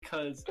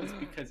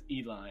because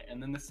Eli,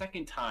 and then the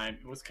second time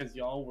it was because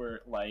y'all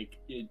were like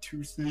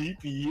too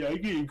sleepy. I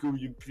gotta go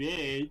to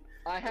bed.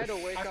 I had to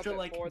wake After up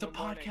like at 4 the in the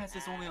morning. podcast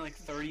is only like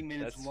 30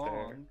 minutes That's long.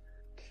 fair.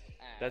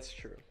 Ass. That's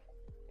true.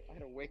 I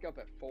had to wake up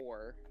at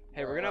 4.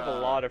 Hey, we're gonna have a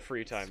lot of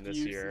free time this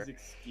year.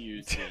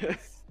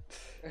 Excuses.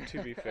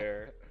 To be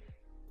fair,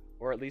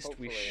 or at least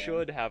we Hopefully, yeah.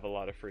 should have a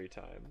lot of free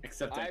time.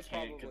 Except I I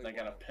can't because I probably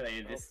gotta won't.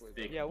 play this Hopefully,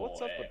 big Yeah, what's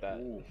boy. up with that?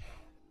 Ooh.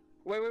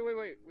 Wait.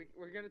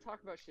 We're gonna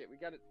talk about shit. We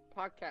got it.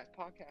 Podcast.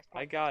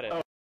 I got it.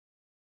 Oh.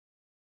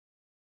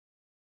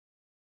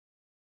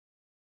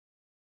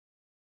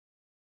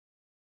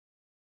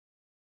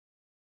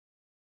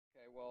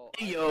 Okay, well.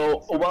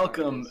 Yo,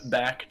 welcome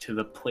back to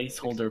the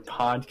Placeholder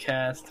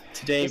Podcast.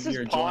 Today This we is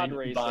are pod joined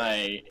racing.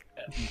 by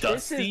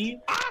Dusty.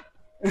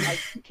 I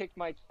kicked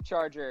my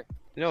charger.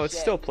 No, it's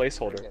Shit. still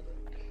placeholder.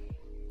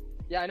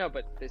 Yeah, I know,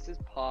 but this is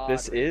pod.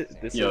 This is racing.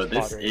 this Yo, is this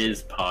pod racing.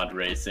 is pod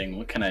racing.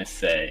 What can I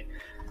say?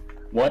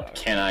 What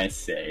can I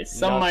say?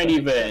 Some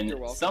Nothing.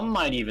 You're some welcome.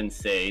 might even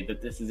say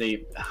that this is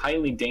a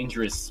highly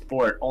dangerous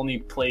sport only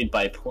played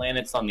by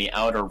planets on the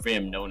outer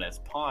rim known as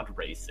pod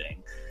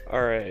racing.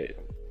 All right,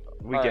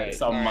 we All get right, it.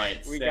 Some all might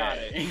right, we say. got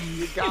it.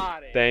 You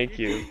got it. Thank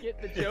you. Didn't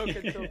get the joke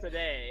until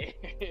today.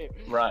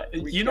 Right.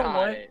 We You know got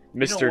what? it. You know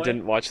Mister what?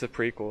 didn't watch the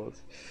prequels.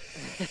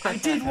 I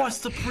did watch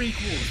the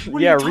prequels.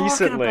 What Yeah, are you talking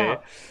recently.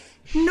 about?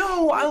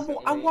 No, I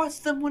Recently.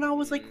 watched them when I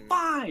was like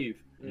 5.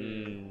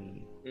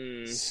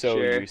 So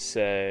sure. you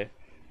say.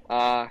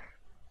 All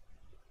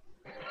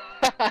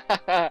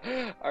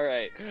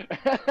right.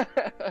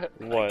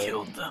 What?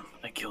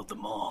 I killed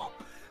them all.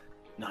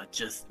 Not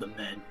just the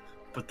men,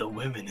 but the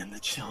women and the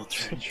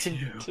children too.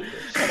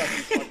 Shut up,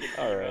 you fucking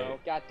All bro.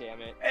 right. God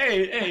damn it.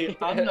 Hey,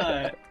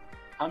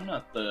 I'm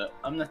not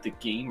the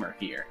gamer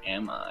here,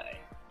 am I?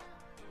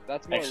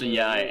 That's more Actually,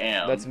 yeah, I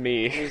am. That's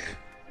me.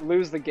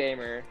 Lose the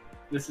gamer.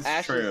 This is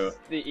Ash true. is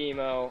the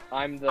emo.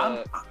 I'm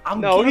the. I'm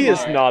No, he is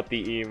gamer. not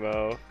the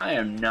emo. I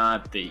am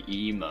not the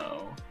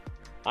emo.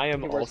 I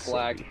am He wears also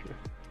black. the-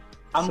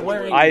 I'm So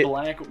wearing I-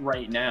 black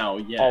right now.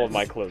 Yes. All of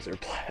my clothes are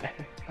black.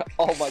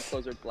 All my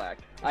clothes are black.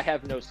 I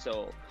have no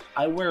soul.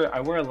 I wear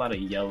a lot of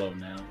yellow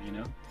now. You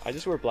know. I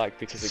just wear black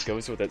because it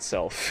goes with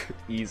itself.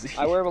 Easy.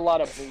 I wear a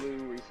lot of blue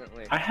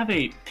recently. I have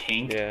a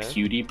pink Yeah.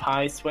 PewDiePie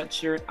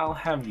sweatshirt. I'll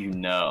have you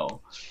know.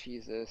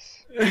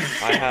 Jesus.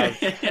 I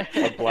have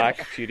a black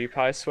PewDiePie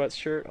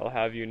sweatshirt. I'll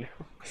have you know.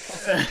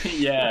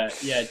 yeah,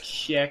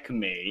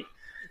 checkmate.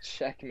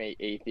 Checkmate,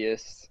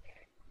 atheists.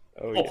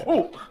 Oh yeah.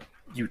 Oh,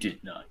 you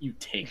did not. You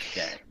take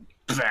that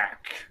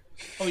back.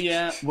 Oh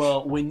yeah.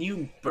 Well, when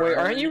you burn Wait,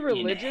 aren't you in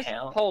religious?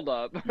 hell- Hold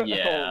up.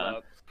 Yeah. Hold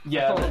up.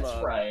 Yeah, Hold that's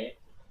up. right.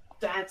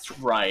 That's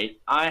right.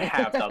 I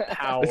have the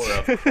power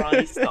of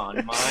Christ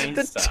on my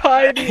The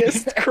side.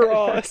 tiniest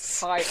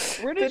cross.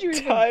 Where did The you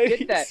even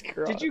get that? tiniest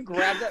cross. Did you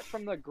grab that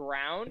from the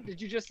ground?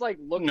 Did you just like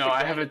look? No, at the I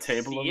ground have a and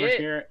table see over it?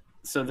 here.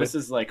 So this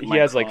is like He my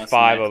has like cross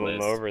 5 of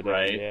necklace, them over there.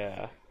 right?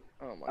 Yeah.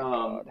 Oh my Um,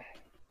 god.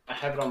 I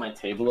have it on my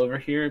table over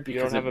here You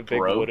because don't have it a big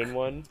broke. wooden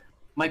one.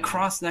 My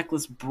cross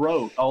necklace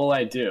broke. Oh,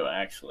 I do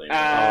actually. He's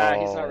not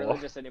Oh.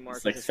 religious anymore. It's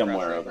 'cause like his somewhere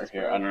cross over necklace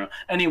here. broke. I don't know.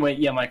 Anyway,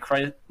 yeah, my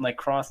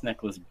cross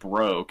necklace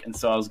broke, and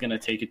so I was gonna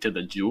take it to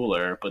the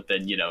jeweler, but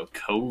then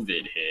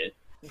COVID hit.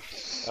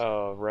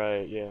 Oh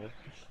right, yeah.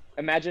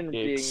 Imagine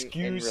being in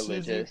Excuses,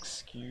 religious.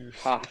 excuse.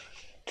 Ha.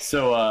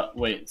 So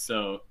wait.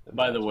 So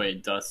by the way,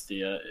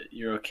 Dusty,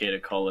 you're okay to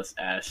call us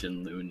Ash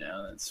and Lou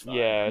now. That's fine.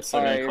 Yeah, I'm still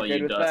Alright, gonna call you're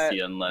you good with Dusty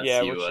unless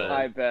Yeah, you we're chilling.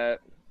 I bet.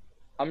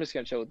 I'm just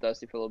gonna chill with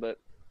Dusty for a little bit.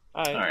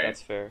 Alright,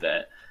 that's fair.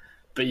 that.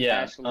 But yeah,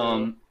 Ash,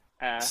 Lou.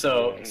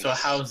 So Yeah.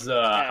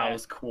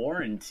 how's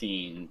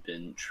quarantine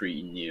been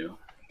treating you?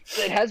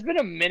 It has been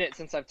a minute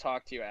since I've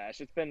talked to you, Ash.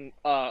 It's been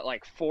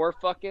like 4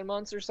 fucking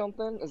months or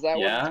something. Is that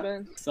Yeah? what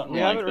it's been? Something We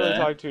like haven't really that.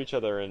 talked to each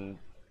other in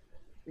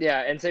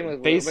Yeah, and same with Lou,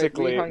 but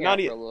Basically, we hung not out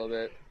e- for a little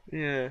bit.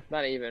 yeah.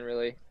 Not even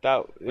really.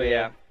 That But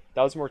yeah.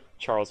 That was more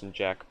Charles and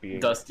Jack being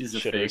Dusty's a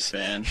fake shitters.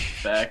 fan. In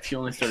fact, he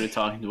only started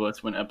talking to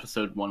us when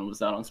episode 1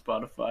 was out on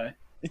Spotify.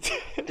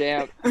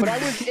 Damn. But I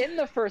was in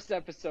the first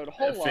episode.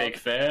 Hold up. Fake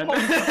fan. Hold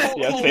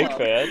Yeah, hold fake up.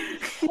 fan.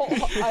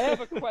 I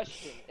have a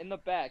question in the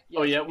back.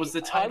 Oh Yes, yeah, was the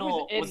I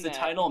title in was the that.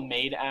 title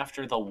made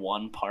after the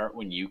one part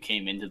when you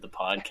came into the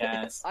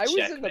podcast? I was in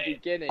the Checkmate.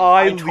 beginning.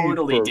 I leave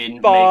totally for didn't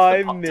make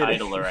 5 the minutes.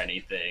 title or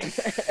anything.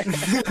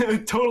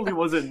 It totally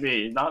wasn't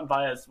me. Not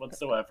biased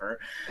whatsoever.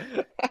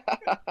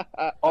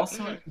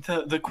 Also,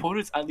 the quote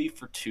is I leave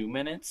for 2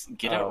 minutes.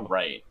 Get Oh. it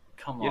right.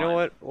 Come on. You know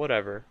what?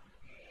 Whatever.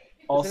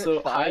 Also,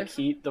 it 5?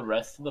 high-key, the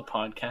rest of the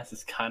podcast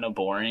is kind of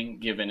boring,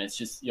 given it's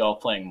just y'all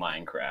playing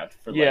Minecraft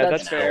for Yeah, like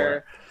that's an fair.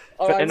 hour.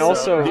 Oh, I And was-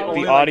 also, I the the only,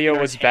 was- like, audio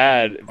was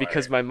entertaining bad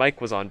because part. my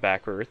mic was on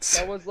backwards.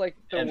 that was like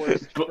the And-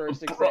 worst but-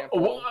 first bro, example.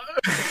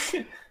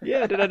 what?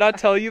 Yeah, did I not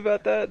tell you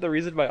about that? The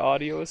reason my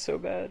audio was so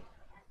bad?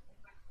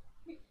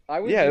 I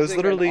was Yeah, it was using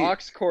literally- an aux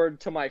cord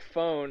to my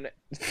phone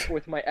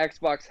with my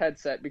Xbox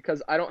headset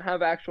because I don't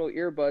have actual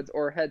earbuds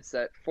or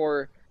headset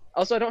for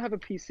Also, I don't have a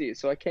PC,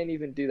 so I can't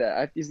even do that.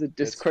 I have to use the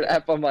Discord fair.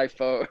 app on my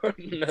phone.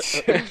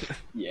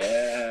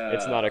 Yeah.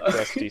 It's not a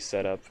crusty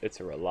setup. It's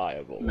a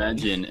reliable one.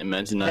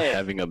 Imagine not Hey.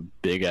 having a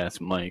big ass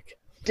mic.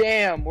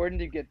 Damn, where did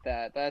you get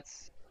that?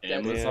 That's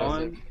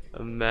Amazon.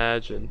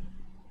 Imagine.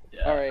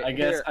 Yeah. Alright, I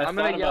guess here, I I'm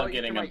gonna thought yell about at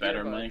you getting through a my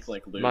better earbuds. mic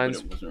like Lou,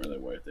 Mine's- but it wasn't really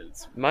worth it.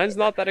 It's... Mine's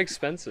not that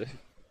expensive.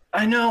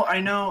 I know,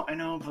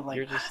 but like,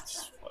 You're just- it's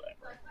just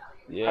whatever.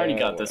 Yeah. I already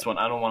got this one.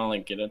 I don't want to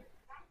like get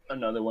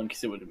another one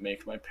because it would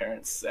make my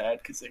parents sad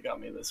because they got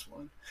me this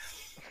one.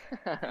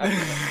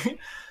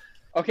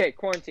 Okay,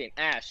 quarantine.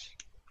 Ash,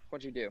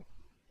 what'd you do?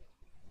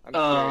 I'm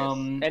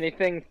Um, curious.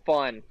 Anything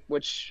fun?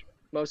 Which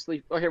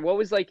mostly. Okay, what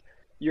was like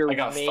your I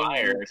got main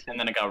fired routine? and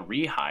then I got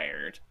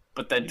rehired.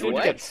 But then You doing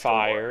didn't What? get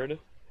fired.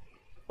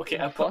 Okay,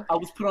 The I fuck?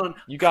 was put on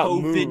You got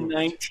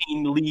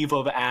COVID-19 leave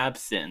of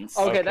absence.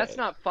 Okay, Okay. that's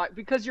not fun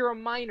because you're a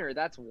minor.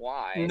 That's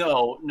why.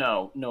 No,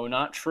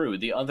 not true.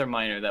 The other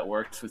minor that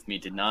works with me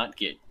did not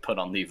get put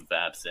on leave of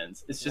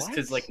absence. It's just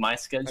because What? like my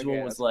schedule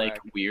Okay, was that's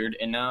like whack. weird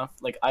enough.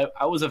 Like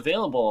I was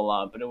available a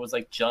lot, but it was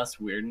like just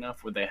weird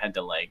enough where they had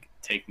to like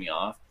take me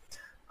off.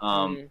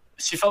 Mm.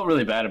 She felt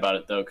really bad about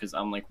it though because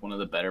I'm like one of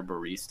the better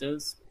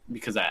baristas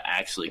because I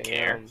actually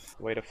care. Damn,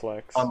 way to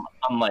flex.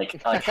 I'm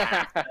like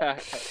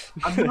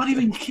I'm not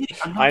even kidding.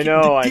 I'm not I kidding.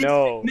 know, The I district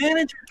know.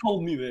 manager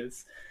told me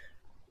this.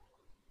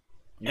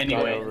 You've gone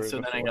Anyway, over it so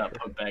then I got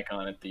before. put back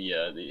on at the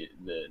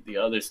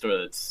other store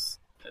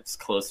that's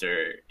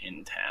closer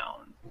in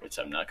town, which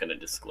I'm not gonna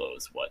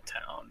disclose what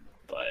town,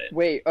 but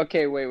Wait.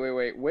 Okay.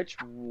 Wait. Which?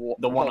 the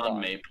one hold on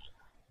Maple.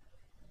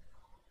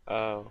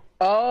 Oh.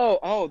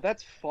 Oh,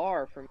 that's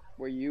far from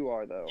where you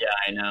are, though. Yeah,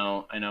 I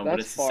know, but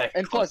That's it's the far. second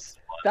And plus, closest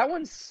one. that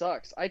one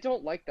sucks. I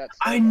don't like that.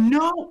 I Starbucks.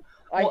 know.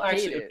 I Well, hate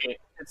actually, it. okay,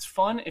 it's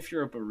fun if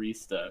you're a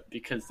barista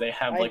because they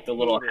have I like the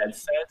little hate it.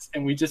 headsets,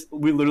 and we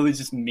literally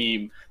just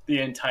meme the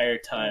entire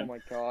Oh time. my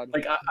god.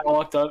 Like I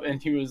walked up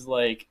and he was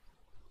like,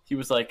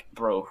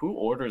 bro, who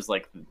orders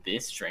like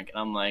this drink? And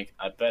I'm like,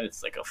 I bet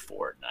it's like a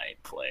Fortnite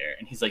player.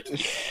 And he's like,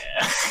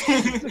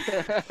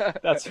 yeah.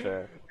 That's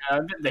fair. I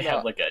bet they have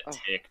No. like a Oh.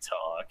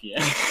 TikTok.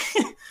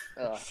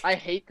 Yeah. I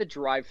hate the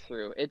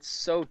drive-through. It's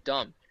so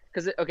dumb.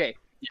 Because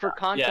for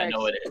context, yeah,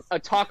 no, it is. a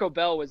Taco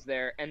Bell was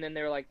there, and then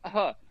they were like,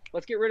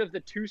 let's get rid of the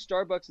 2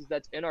 Starbucks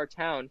that's in our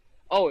town.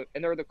 Oh,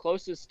 and they're the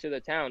closest to the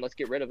town. Let's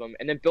get rid of them,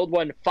 and then build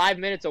one 5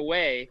 minutes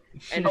away.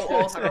 And Oh, instead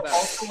of also, Taco Bell-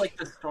 also, like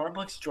the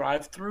Starbucks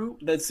drive-through,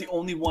 that's the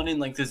only one in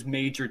like this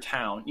major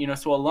town. You know,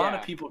 so a lot Yeah.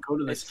 of people go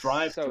to this It's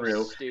drive-through.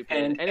 so stupid,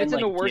 and- and it's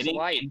and, in the like, worst getting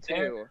light in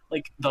there, too.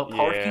 Like the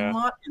parking Yeah.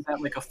 lot is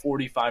at like a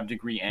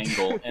 45-degree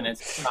angle, and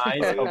it's the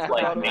size I of forgot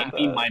like about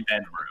maybe that. my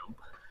bedroom.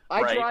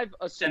 I right. drive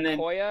a And then-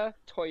 Sequoia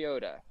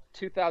Toyota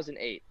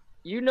 2008.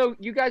 You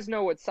guys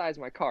know what size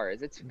my car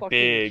is. It's fucking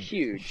Big.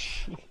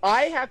 huge.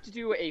 I have to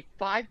do a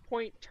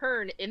 5-point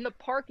turn in the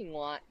parking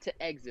lot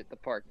to exit the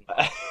parking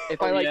lot. If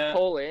I Oh, like yeah.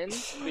 pull in,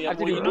 Yeah, I have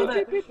to well, do you know beep,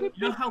 that- beep, beep,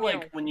 You know beep, how meow.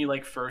 like when you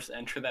like first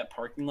enter that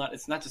parking lot,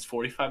 it's not just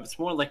 45; it's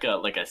more like a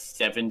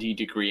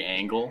 70-degree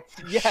angle.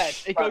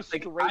 Yes, it goes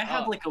Like, straight I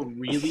have up. like a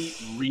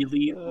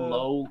really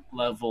low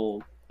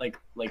level, like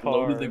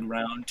low to the Car.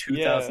 ground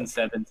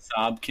 2007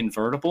 Saab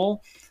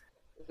convertible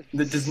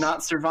that does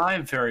not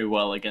survive very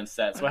well against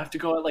that. So I have to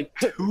go at like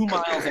 2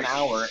 miles an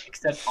hour,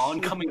 except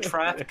oncoming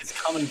traffic is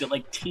coming to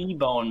like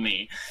T-bone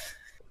me.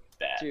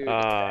 Bad. Dude,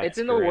 Ah, it's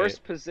in the great.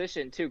 worst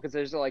position too because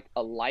there's like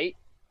a light.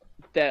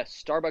 The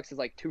Starbucks is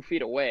like 2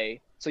 feet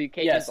away, so you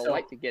can't Yeah, use the so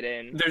light to get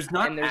in. There's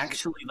not And there's-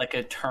 actually like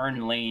a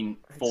turn lane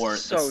for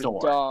It's so the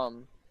store.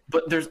 dumb.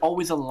 But there's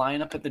always a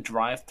lineup at the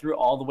drive-through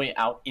all the way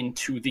out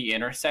into the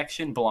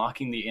intersection,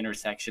 blocking the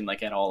intersection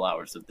like at all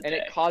hours of the And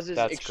day. it causes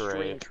That's extreme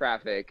great.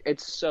 traffic.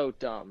 It's so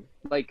dumb.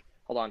 Like,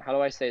 hold on, how do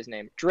I say his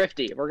name?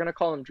 Drifty. We're gonna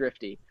call him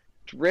Drifty.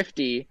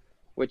 Drifty,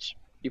 which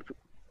you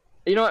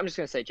know what? I'm just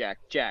gonna say Jack.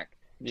 Jack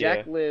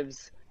Yeah.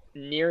 lives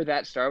near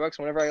that Starbucks.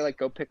 Whenever I like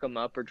go pick him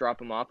up or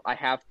drop him off, I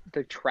have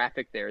the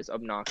traffic there is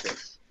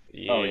obnoxious.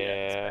 Oh, yeah,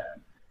 it's Yeah.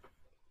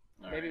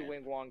 All Maybe right.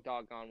 Wing Wong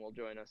Doggone will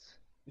join us.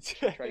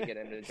 Try to get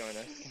him to join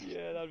us.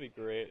 Yeah, that'd be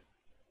great.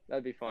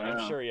 That'd be fun. Yeah.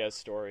 I'm sure he has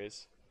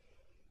stories.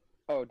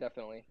 Oh,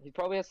 definitely. He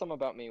probably has some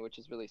about me, which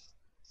is really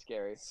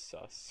scary.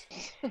 Sus.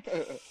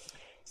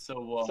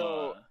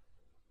 So,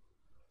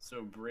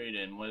 so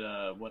Brayden,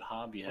 what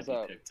hobby have What's you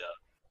up? picked up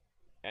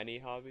Any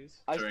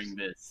hobbies? during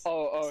this?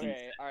 Oh, season?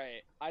 okay, all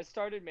right. I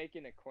started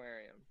making an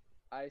aquarium.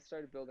 I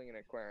started building an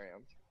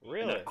aquarium.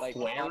 Really? An Like,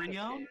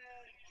 aquarium?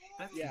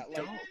 That's Yeah, like-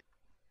 dope.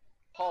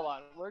 Hold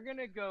on, we're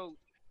gonna go.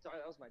 Sorry,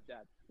 that was my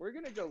dad. We're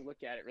gonna go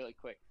look at it really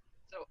quick.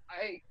 So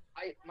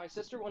my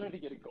sister wanted to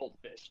get a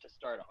goldfish to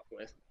start off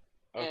with,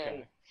 Okay.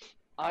 and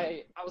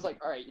I was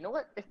like, all right, you know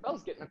what? If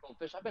Belle's getting a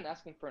goldfish, I've been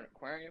asking for an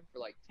aquarium for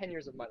like 10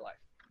 years of my life.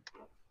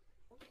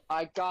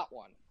 I got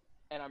one,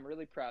 and I'm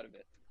really proud of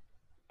it.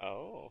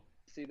 Oh.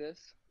 See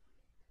this?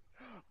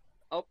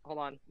 Oh, hold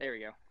on. There we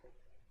go.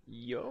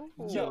 Yo.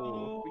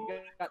 Yo. We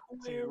got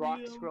some rock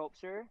aquarium.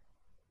 sculpture.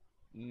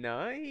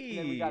 Nice. And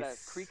then we got a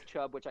creek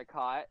chub, which I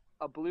caught,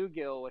 a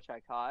bluegill, which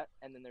I caught,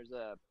 and then there's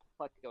a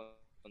pleco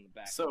in the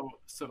back. So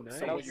Nice.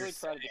 But I what was you're really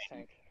proud of this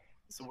saying, tank.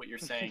 So what you're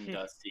saying,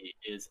 Dusty,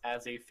 is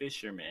as a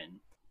fisherman,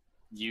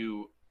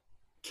 you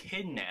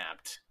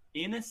kidnapped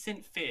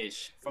innocent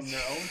fish from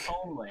their own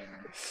homeland.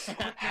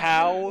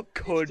 How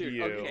could Dude,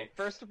 you? Okay,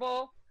 first of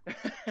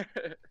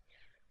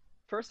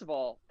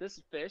all,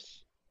 this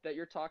fish that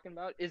you're talking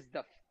about is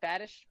the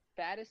fattest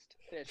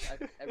fish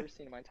I've ever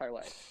seen in my entire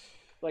life.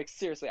 Like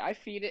seriously, I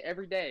feed it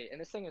every day, and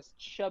this thing is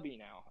chubby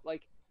now.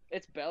 Like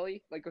its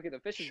belly, like okay, the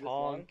fish is this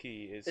long.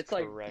 Chonky is It's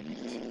correct.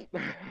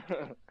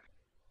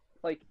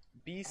 like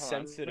Be Hold on,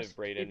 sensitive, let's-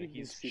 Brayden. maybe you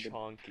He's can see the-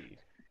 chonky.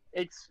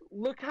 it's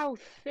look how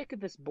thick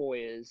this boy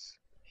is.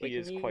 He Wait,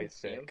 is can you quite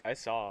see him? thick. I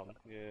saw him.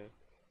 Yeah.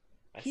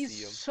 I He's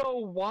see him. so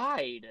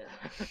wide.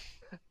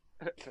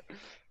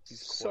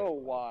 He's so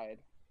quite wide.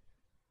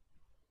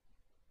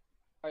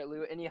 All right,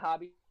 Lou. Any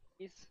hobbies?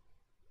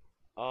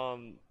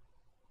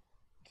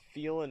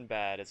 Feeling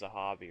bad is a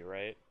hobby,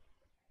 right?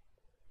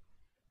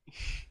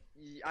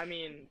 I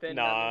mean, then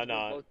Nah, that means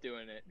nah. we're both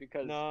doing it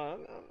because. No,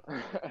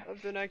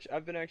 I've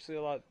been actually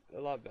a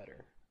lot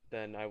better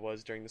than I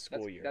was during the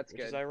school year, that's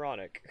which is good.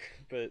 ironic.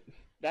 But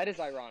That is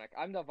ironic.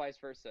 I'm the vice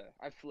versa.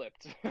 I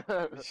flipped.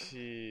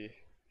 gee.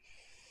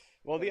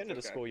 Well, But the it's end of the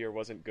okay. school year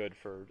wasn't good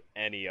for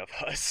any of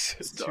us.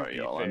 to Sorry, be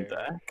y'all, I'm fair.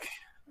 back.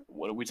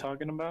 What are we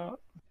talking about?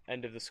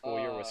 End of the school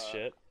year was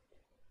shit.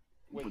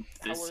 Wait,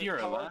 This year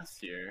or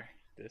last year?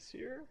 This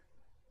year?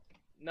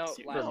 No, This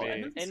year- last me. year.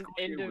 end of the school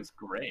year was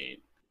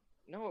great.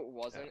 No, it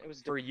wasn't. It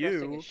was For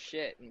depressing you, as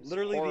shit. It was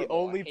Literally the horrible. I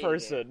only hated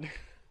person. It.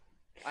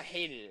 I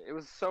hated it. It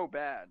was so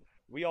bad.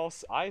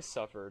 I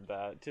suffered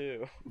that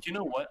too. You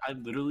know what?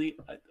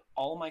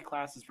 All my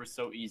classes were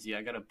so easy.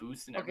 I got a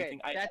boost in Okay,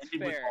 everything. I that's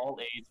ended with fair. all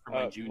A's for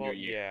my junior well,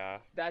 year. Yeah.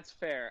 That's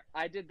fair.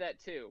 I did that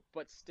too,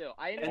 but still,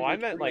 I ended Well, I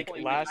with meant like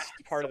 3.8. last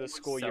had part of so the much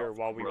school year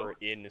while we were self-growth.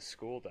 in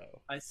school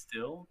though.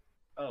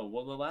 Oh,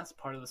 well, the last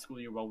part of the school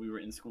year while we were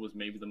in school was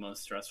maybe the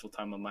most stressful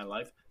time of my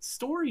life.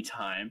 Story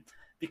time,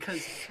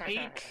 because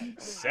 8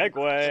 people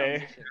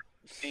Segue. at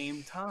the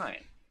same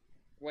time.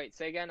 Wait,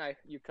 say again.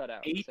 You cut out.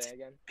 8 Say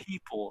again.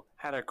 people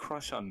had a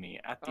crush on me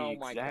at the Oh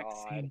my exact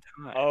God. same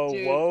time. Oh,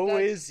 Dude, woe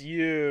that's- is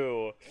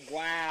you.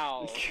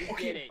 Wow, we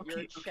Okay, get it. You're a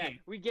okay, check. okay.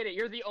 We get it.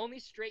 You're the only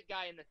straight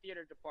guy in the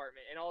theater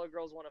department, and all the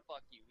girls want to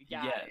fuck you. We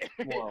got Yes.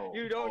 it. Whoa,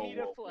 you don't whoa, need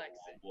to whoa, flex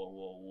whoa,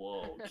 whoa,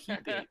 whoa, whoa.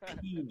 Keep it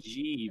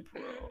PG,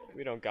 bro.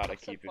 We don't gotta I've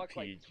said keep it fuck,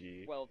 like,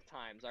 PG. 12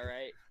 times, all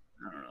right?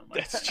 I don't know. my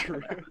That's second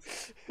true.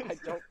 class. I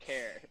don't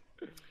care.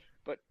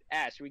 But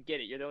Ash, we get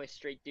it. You're the only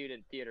straight dude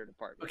in theater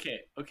department.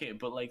 Okay,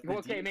 but like. the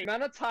Okay, deal- the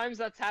amount of times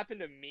that's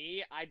happened to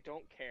me, I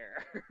don't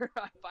care.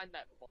 I find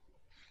that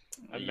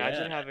fun.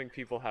 Imagine Yeah. having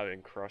people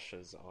having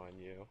crushes on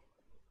you.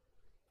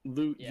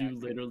 Luke, Yeah, you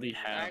literally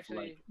have actually-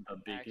 like the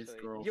biggest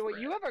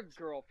girlfriend. You have a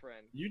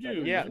girlfriend. You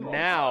do. Yeah, you all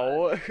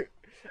now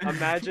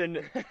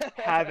imagine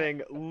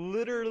having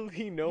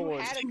literally no You one.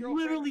 had a She girlfriend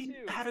literally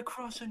too. had a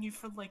crush on you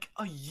for like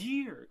a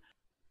year.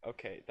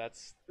 Okay,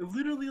 that's.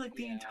 Literally like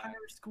the Yeah.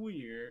 entire school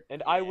year.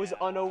 And I was Yeah.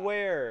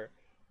 unaware.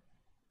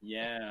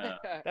 Yeah.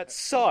 That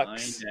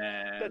sucks. Blind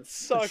ass. That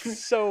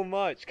sucks so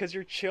much because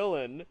you're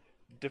chilling,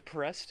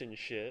 depressed and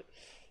shit,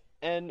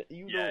 and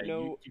you Yeah, don't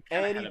know you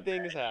kinda had a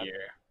anything's bad happening.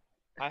 year.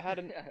 I had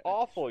an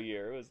awful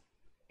year. It was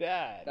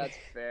bad. That's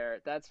fair.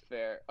 That's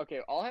fair. Okay,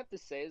 all I have to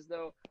say is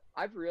though,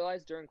 I've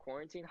realized during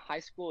quarantine, high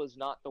school is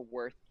not the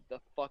worth the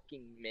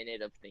fucking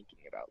minute of thinking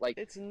about. Like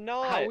It's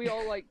not. how we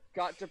all like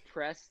got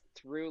depressed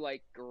through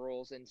like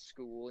girls in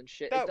school and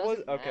shit. That it was-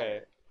 doesn't okay.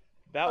 matter.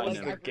 That I was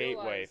know. the I've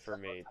gateway realized- for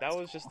me. That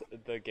was just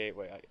the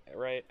gateway,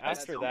 right? That's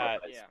After still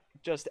that, what I- Yeah,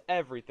 just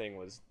everything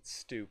was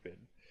stupid.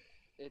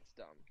 it's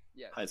dumb.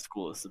 Yes. High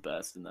school is the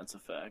best, and that's a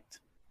fact.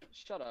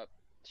 Shut up.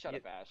 Shut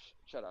up, Ash.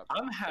 Shut up.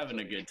 I'm having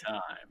a Really. good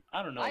time.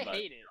 I don't know I about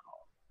hate it.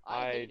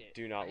 I hate it.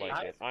 do not I hate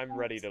like it. it. I'm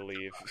ready to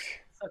leave.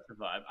 such a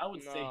vibe. I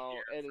would stay No,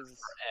 here it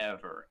is.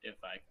 forever if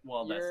I.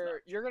 Well, that's not.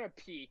 You're gonna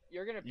peak.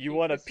 You're gonna. You peak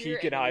want to this year,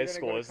 peak in and high you're gonna go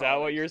school? to Is that what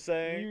college. you're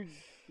saying?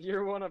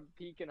 You want to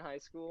peak in high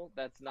school?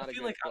 That's not I a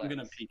feel good like I'm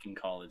gonna flex. peak in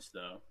college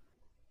though.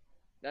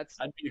 That's.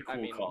 I'd be a cool I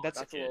mean, college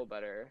that's a kid. little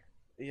better.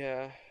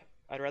 Yeah,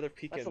 I'd rather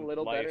peak That's in a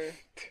little life. better.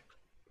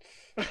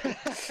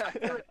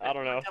 I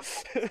don't know.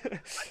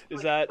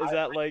 is I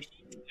that like?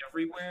 peaked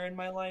everywhere in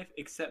my life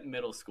except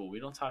middle school? We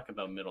don't talk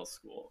about middle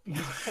school.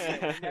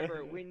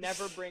 we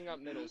never bring up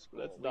middle school.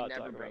 Let's we not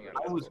never talk bring about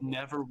up I middle was school.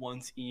 never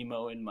once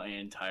emo in my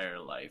entire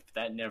life.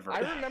 That never. I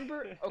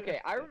remember. Okay,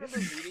 I remember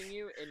meeting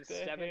you in The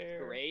 7th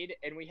hair. grade,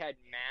 and we had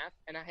math,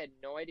 and I had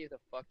no idea who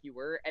the fuck you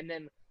were, and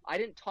then I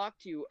didn't talk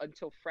to you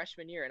until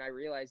freshman year, and I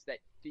realized that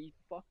the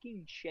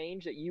fucking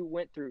change that you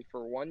went through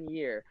for 1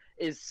 year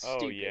is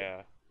stupid. Oh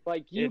yeah.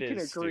 Like you It can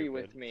is agree stupid.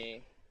 with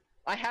me.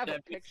 I have a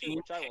Have you picture seen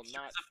which I will pictures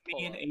not of me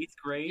pull in up. 8th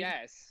grade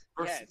Yes,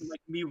 versus yes. like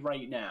me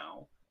right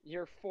now.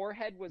 Your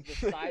forehead was the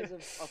size of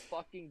a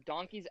fucking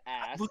donkey's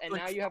ass, look and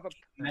like now you have a.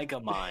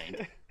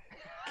 Megamind.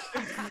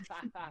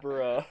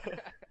 Bruh.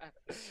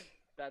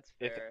 That's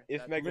If fair. if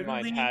That's fair.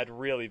 Megamind had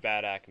really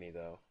bad acne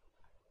though.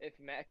 If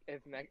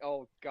Mech,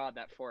 oh god,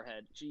 that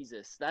forehead,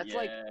 Jesus, that's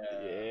like,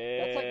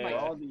 Yeah. That's like my For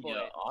all the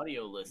foot.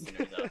 audio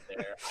listeners out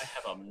there, I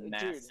have a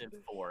massive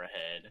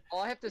forehead. all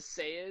I have to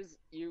say is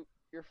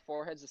your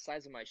forehead's the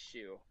size of my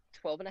shoe.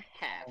 12 and a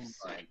half. Oh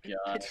son. my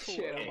god.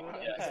 Chill. Okay,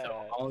 yeah,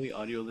 so all the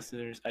audio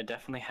listeners, I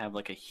definitely have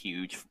like a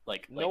huge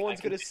like. No like, I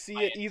one's can gonna fit see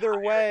my it either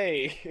entire-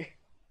 way.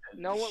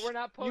 No, we're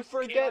not You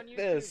posting forget it on YouTube,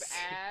 this.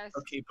 ass.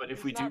 Okay, but if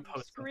He's we do not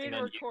post screen something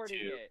on recording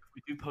YouTube, it. if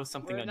we do post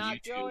something We're on not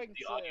YouTube, going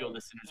the audio to.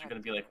 listeners are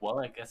gonna be like, "Well,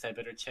 I guess I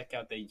better check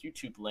out the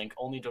YouTube link,"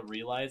 only to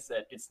realize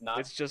that it's not.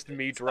 It's just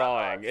me it's not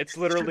drawing. us. It's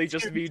literally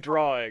just me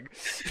drawing.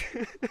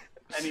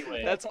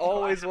 Anyway, That's so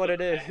always I what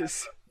have it I have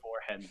is. a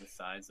forehead the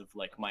size of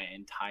like my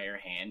entire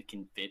hand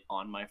can fit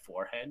on my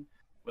forehead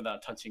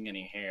without touching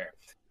any hair.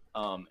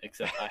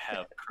 Except I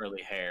have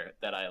curly hair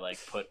that I like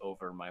put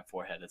over my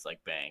forehead as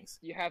like bangs.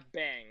 You have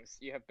bangs.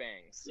 You have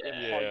bangs. You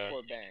have Yeah.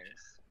 hardcore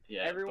bangs.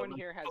 Yeah, Everyone but,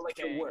 here has but, like,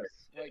 bangs. it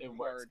works. Like It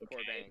works, hardcore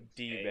okay? bangs.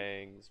 D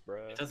bangs,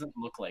 bro. It doesn't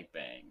look like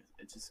bangs.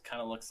 It just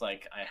kind of looks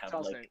like I have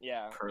Doesn't, like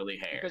yeah. curly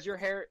hair. Because your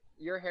hair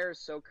is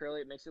so curly,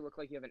 it makes it look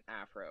like you have an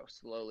afro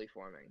slowly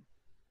forming.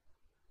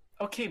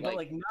 Okay, but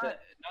like, not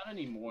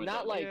anymore.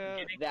 Not though. like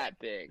Yeah. that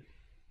big.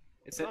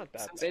 it's not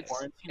that since bad.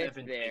 quarantine. I've It's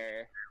been taking care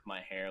there. of my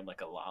hair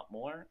like a lot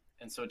more,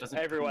 and so it doesn't.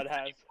 Everyone poof has,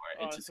 anymore.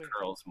 It just honestly.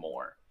 curls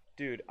more.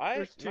 Dude,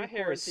 There's two my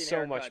hair is quarantine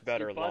so much haircuts.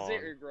 better You buzz long.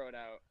 it or grow it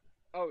out.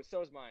 Oh,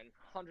 so is mine.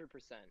 100%.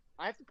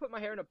 I have to put my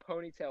hair in a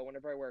ponytail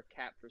whenever I wear a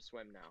cap for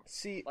swim now.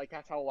 See, Like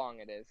that's how long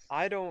it is.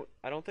 I don't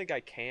think I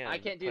can. I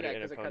can't do put that it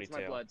in a because it cuts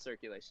my ponytail. blood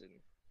circulation.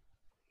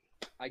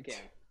 I can,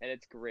 and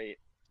it's great.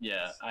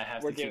 Yeah, I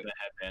have We're to keep doing-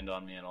 a headband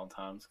on me at all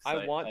times. 'cause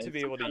I want to be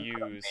able to sometimes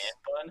put a use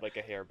man bun. like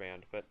a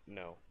hairband, but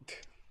no.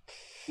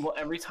 Well,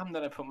 every time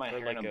that I put my Or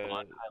hair like in a a-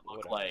 bun, I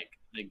look whatever. like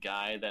the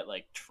guy that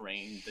like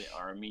trained the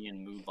army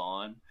and move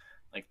on,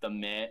 like the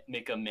man,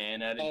 make a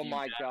man out of Oh you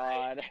my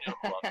guy. god. You know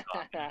who I'm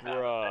talking about.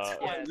 Bruh.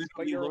 That's what I Yes, but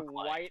literally you're look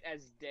like. white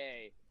as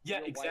day. Yeah,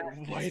 You're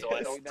exactly. White so I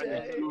as don't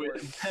day. do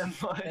it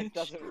that much. That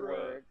doesn't Bruh.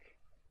 work.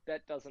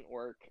 That doesn't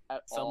work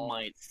at Some all.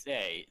 might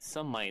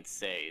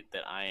say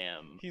that I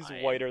am. He's I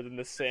am- whiter than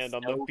the sand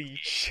on the snow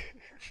beach.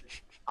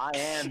 I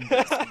am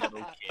the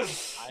snow king.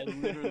 I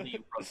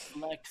literally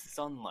reflect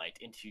sunlight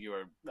into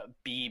your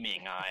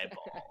beaming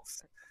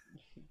eyeballs.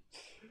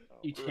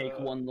 You take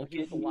Bruh. one look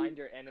You at blind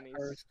your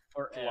enemies.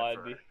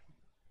 forever. me.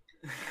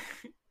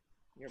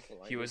 You're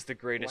blind. He was the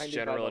greatest Blinded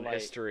by general the in light.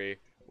 history.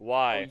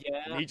 Why? Oh,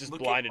 yeah? He just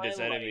Look at blinded my his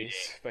lighting.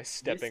 enemies by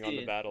stepping This on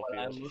the is what I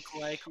battlefield. look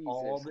like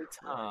all the Jesus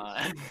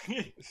time.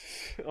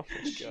 Oh my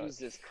god.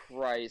 Jesus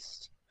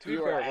Christ. To be You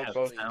fair, are we're actually-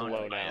 both found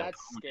blown my out.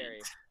 That's opponent.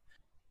 scary.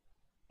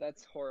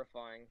 That's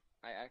horrifying.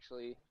 I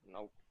actually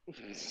nope.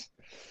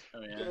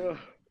 Oh, yeah. Ugh.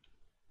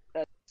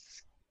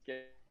 That's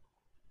scary.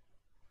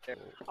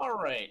 All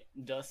right,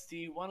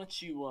 Dusty, why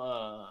don't you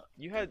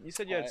You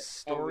said you had Cut.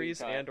 stories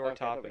cut. and or Okay, I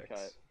thought we topics.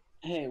 cut.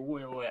 Hey,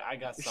 wait, I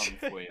got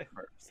something for you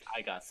first.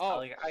 I got Oh,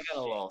 I got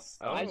a little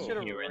Oh. I something should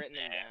have here and written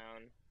them there.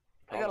 down.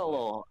 I got a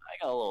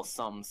little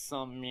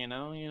something, you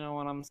know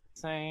what I'm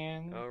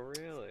saying? Oh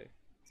really?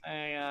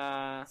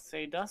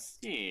 Say,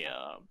 Dusty,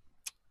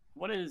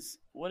 what is,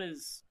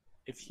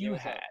 if you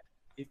what's up? had,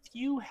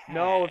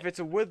 No, if it's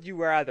a would you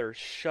rather,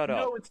 shut up.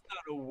 no, it's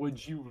not a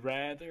would you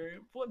rather.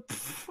 What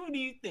do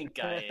you think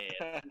I am?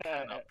 Some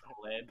kind of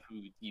pleb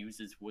who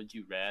uses would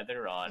you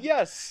rather on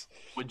Yes,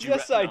 would you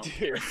yes ra- I no.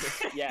 do.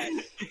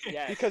 Yes.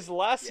 Yes. Because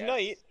last Yes.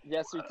 night,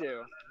 Yes, you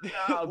do.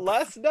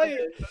 last night,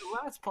 The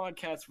last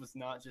podcast was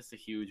not just a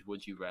huge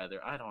would you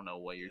rather. I don't know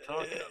what you're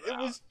talking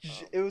about.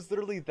 it was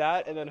literally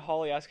that, and then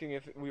Holly asking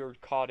if we were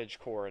cottage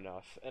core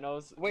enough, and I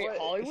was Wait, what?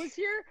 Holly was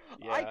here?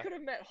 I Yeah. could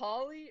have met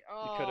Holly.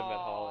 You could have met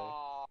Holly.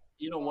 Aw.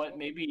 You know Well, what? I'll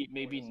Maybe be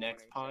bored this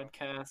next morning,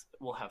 podcast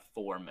we'll have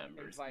 4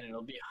 members Invite and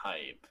it'll be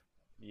hype.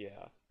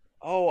 Yeah.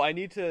 Oh, I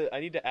need to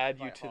add you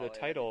Invite to the Holly, that'd be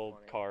title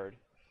funny. card.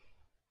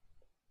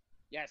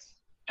 Yes.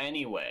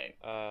 Anyway,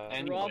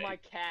 And Draw Anyway. my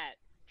cat.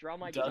 Draw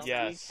my Dusty. jumpy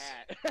Yes.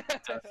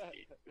 cat.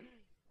 Dusty.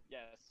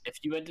 Yes. if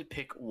you had to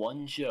pick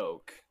one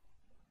joke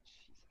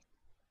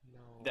no.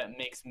 that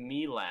makes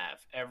me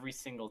laugh every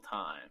single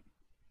time,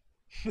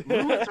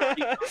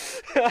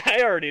 I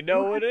already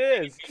know what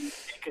it is.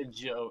 make a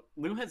joke.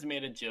 Lou has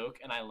made a joke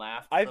and I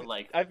laughed I've for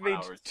like I've made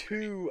hours.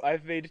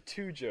 I've made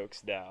 2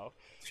 jokes now.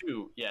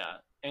 2, yeah,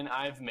 and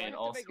I've I made have to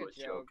also make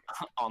a joke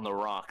on the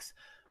rocks,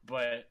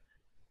 but.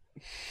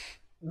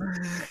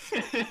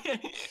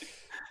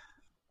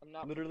 I'm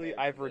not Literally,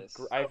 prepared I've for this.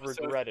 I've So if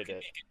you regretted could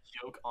it. Make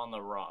a joke on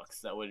the rocks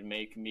that would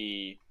make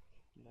me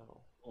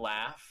No.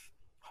 laugh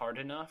hard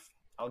enough.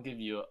 I'll give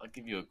you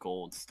a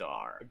gold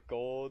star. A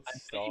gold I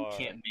bet star. you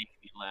can't make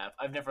me laugh.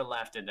 I've never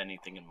laughed at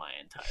anything in my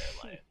entire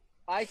life.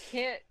 I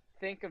can't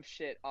think of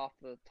shit off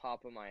the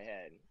top of my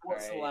head.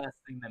 What's the alright? last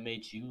thing that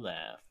made you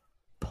laugh,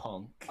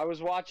 punk? I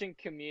was watching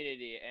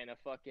Community and a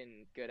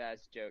fucking good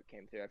ass joke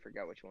came through. I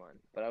forgot which one,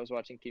 but I was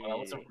watching Well, that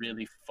was Community. a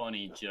really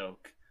funny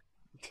joke.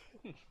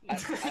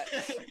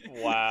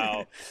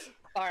 Wow.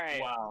 All right.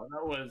 Wow,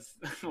 that was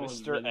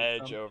Mr. really Edge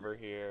something. over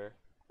here.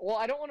 Well,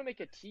 I don't want to make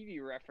a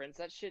TV reference.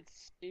 That shit's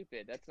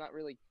stupid. That's not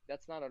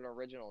an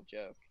original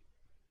joke.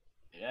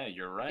 Yeah,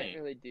 you're I right. can't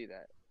really do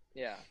that.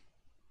 Yeah.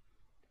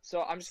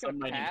 So I'm just Some gonna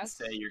might even pass.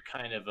 say you're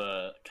kind of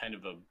a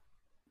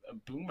a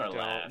boomer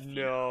laugh. Don't you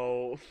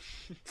know?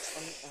 know.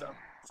 Some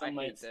I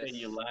might hate say this.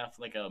 you laugh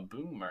like a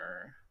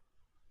boomer.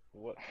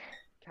 What?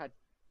 God,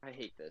 I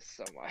hate this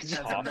so much. As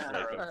a Talk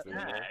matter like a of boomer.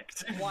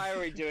 fact. Why are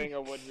we doing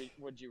a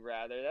would you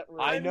rather? That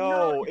really I I'm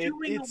know, not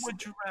doing it's- a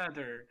would you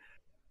rather.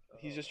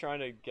 He's just trying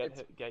to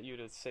It's- get you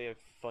to say a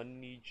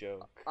funny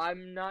joke.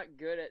 I'm not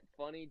good at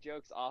funny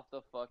jokes off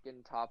the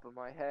fucking top of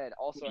my head.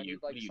 Also, I need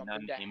What like are you, not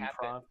something an to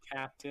improv happen.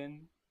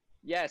 captain?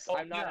 Yes, Oh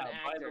I'm not yeah, an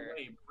by the actor.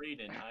 way,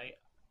 Brayden,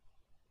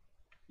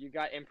 You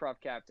got improv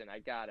captain. I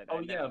got it. Oh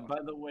I yeah, know. by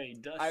the way,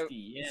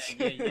 Dusty.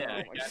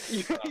 Yeah. Oh my I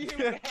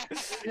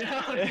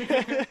God.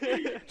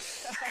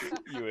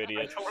 You I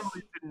idiot. totally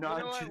did not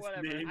You know what? just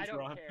Whatever. name I don't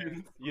drop care.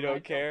 him. You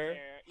don't care?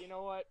 You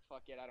know what?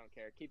 Fuck it. I don't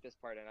care. Keep this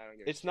part in. I don't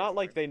give a It's shit not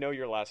like anymore. they know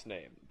your last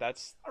name.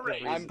 That's the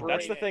Alright, reason. I'm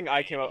That's the Brayden. thing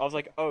I came up. I was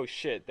like, oh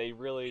shit, they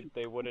wouldn't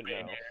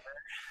know.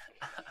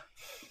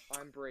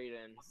 I'm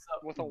Brayden What's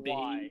up, with a babe?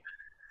 Y.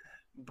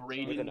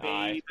 Brayden, With an babe.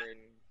 I.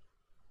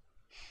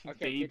 Brayden.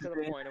 Okay, get to the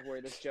Babe. point of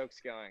where this joke's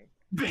going.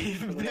 Babe.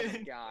 For the love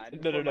of God.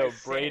 No, For no, my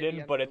sanity Brayden,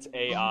 and but for it's the-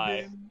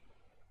 AI.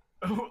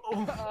 Oh, oh.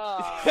 Oh,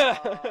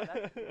 that's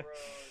gross.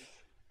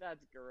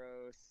 That's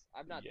gross.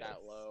 I'm not Yes.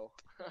 that low.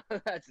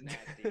 That's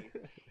nasty.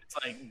 It's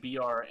like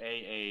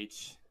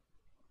BRAH.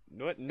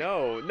 What?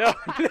 No, no,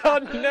 no,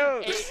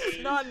 no.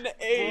 It's not an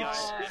H.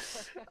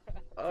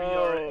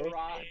 Oh,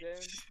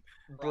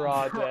 Broaden.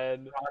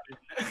 Broaden.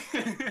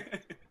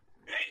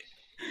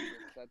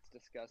 That's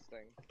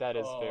disgusting. That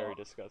is Oh. very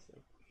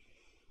disgusting.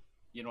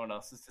 You know what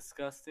else is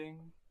disgusting?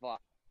 Like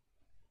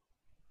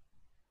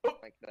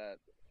that.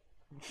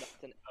 That's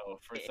an Oh,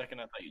 for a second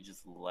I thought you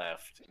just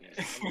left.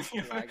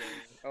 I'm lagging.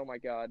 Oh my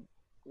god.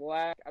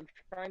 Lag. I'm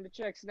trying to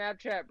check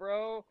Snapchat,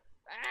 bro.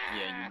 Ah!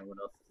 Yeah, you know what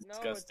else is No,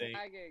 disgusting? it's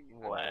lagging.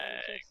 I'm trying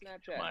to check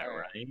Snapchat. Am I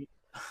Alright. right?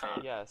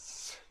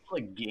 Yes.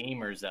 Like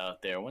gamers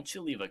out there, why don't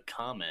you leave a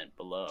comment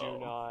below? Do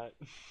not.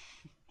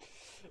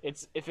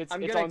 It's if it's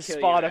I'm it's gonna on kill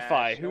you,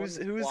 Spotify. Ash. No who's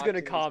one's who's watching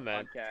gonna this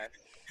comment?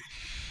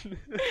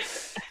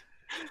 podcast.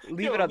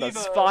 Leave it on the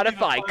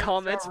Spotify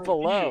comments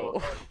below.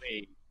 Oh,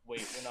 wait, we're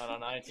not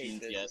on iTunes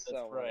this yet. That's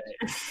so right.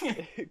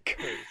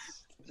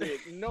 Cursed. Dude,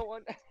 no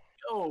one.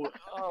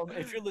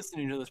 If you're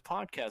listening to this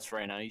podcast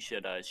right now, you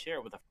should share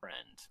it with a friend.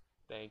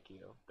 Thank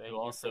you. Thank Who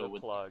you also for the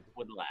would plug.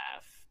 would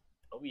laugh.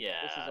 Oh yeah.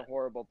 This is a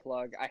horrible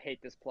plug. I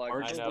hate this plug.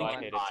 Merch I know, Move I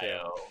on. hate it too.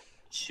 bio.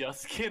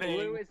 Just kidding.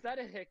 Blue, is that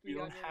a hickey We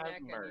don't on your have neck? I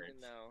need merch. to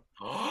know.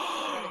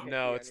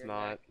 No, on it's your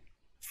not. neck.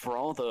 For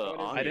all the What is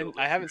audio it?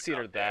 I haven't listeners seen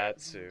her out there,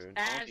 that soon.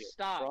 Ash, For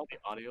stop. all the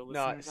audio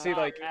No, listeners see, out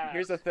like, there,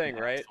 here's the thing,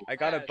 right? I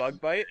got a Ash.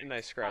 bug bite and I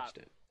scratched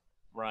it.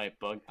 right,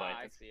 bug bite.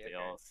 I That's see, what they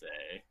okay. all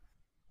say.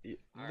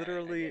 Alright, I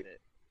Literally, get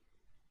it.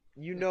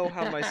 you know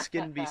how my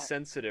skin be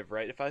sensitive,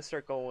 right? If I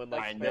start going I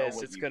like know this,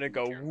 what it's you gonna do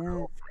go with your woo,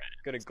 girlfriend.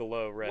 gonna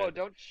glow red. Whoa,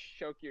 don't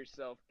choke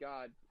yourself.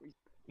 God.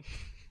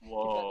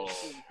 Whoa.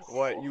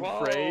 What, you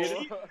Whoa. prayed?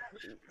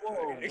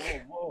 Whoa,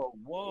 whoa, whoa,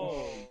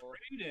 Whoa.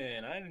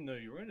 Brayden, I didn't know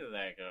you were into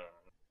that guy.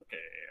 Okay,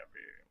 I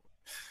mean,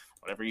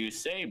 whatever you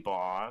say,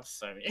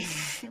 boss. I mean,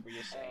 Whatever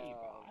you say,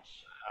 boss.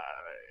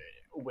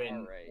 when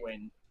Alright.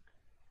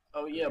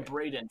 oh yeah, Okay.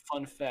 Brayden.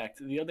 Fun fact: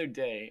 the other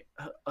day,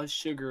 a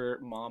sugar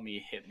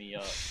mommy hit me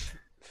up.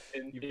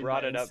 You in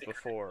brought my it up Instagram.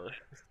 before.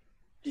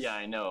 Yeah,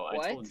 I know.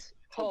 What? I told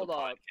Hold the up.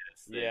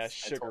 podcast this. Yeah, I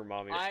sugar told-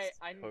 mommy. I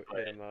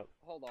Hit him up.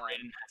 hold on.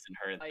 Brayden hasn't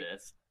heard Like,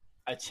 this.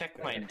 I checked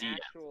Like my an DM.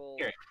 actual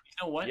Here,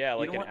 You know what? Yeah, You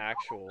like know an what?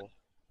 actual.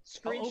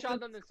 screenshot open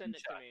them and send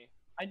it to screenshot. me.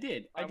 I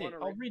did. I I did. wanna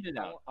I'll read- read it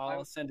I out. wa- I-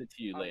 I'll send it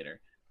to you um, later.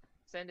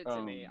 Send it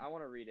to me. I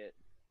want to read it.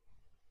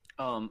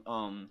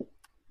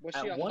 Was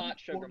At she a one hot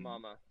sugar point-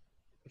 mama?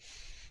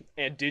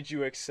 And did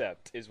you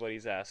accept? Is what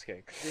he's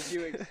asking. Did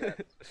you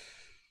accept?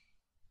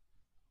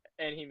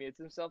 And he mutes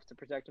himself to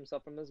protect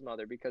himself from his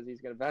mother because he's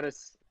gonna bet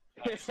us.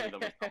 Actually, that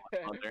was not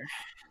my mother.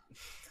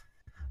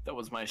 That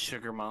was my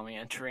sugar mommy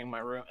entering my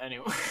room.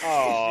 Anyway. Oh.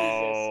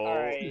 All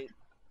right.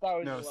 That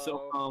was No, low.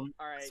 so All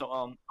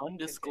right.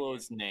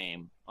 undisclosed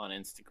name on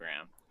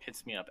Instagram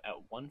hits me up at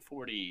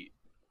 1:40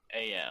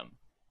 a.m.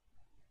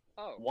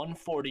 Oh.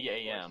 1:40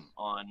 a.m.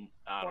 on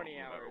I don't 20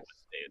 remember hours.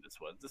 what day this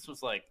was. This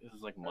was like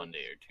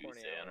Monday or 20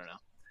 Tuesday. I don't know.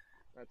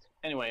 That's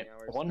Anyway, 20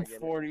 hours, I get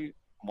it.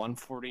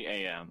 1:40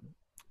 a.m.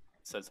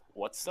 says,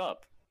 "What's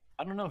up?"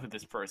 I don't know who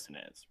this person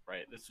is,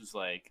 right? This was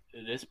like,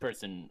 this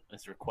person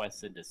is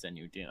requested to send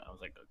you dinner. I was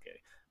like, okay.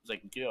 I was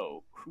like,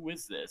 yo, who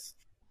is this?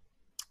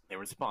 They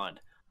respond,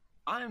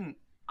 I'm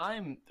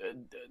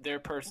their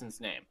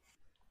person's name.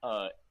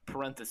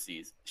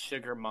 Parentheses,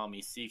 sugar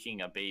mommy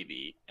seeking a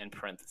baby, and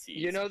parentheses.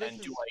 You know this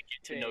and do is I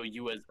get to know fake,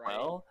 you as right?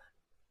 well?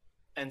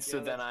 And so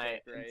know then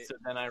that's fake, right? so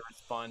then I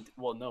respond,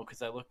 well, no,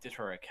 because I looked at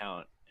her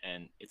account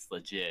and it's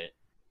legit.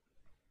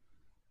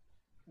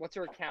 What's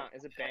her account?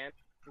 Is it banned?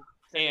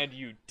 And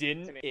you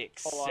didn't to me.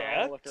 accept? Hold on,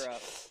 I'll look her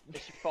up.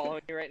 Is she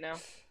following you right now?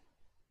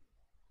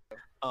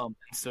 And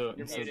so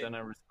You're so muted. then I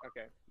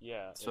Okay.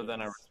 Yeah. So it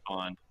then I is.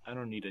 respond, I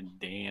don't need a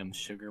damn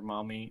sugar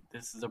mommy.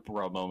 This is a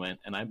bro moment,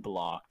 and I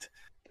blocked.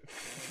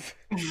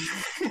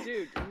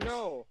 Dude,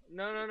 no. You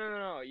Not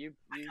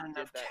did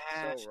enough that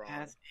cash so wrong.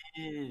 as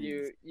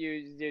is.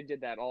 You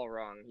did that all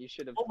wrong. You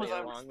should have What was played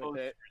I along supposed with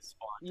to it.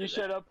 respond You to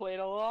should that? have played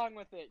along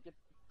with it. Get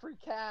free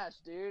cash,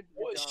 dude.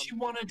 You're Well, dumb. she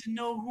wanted to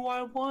know who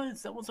I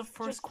was. That was the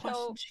first Just question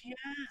tell- she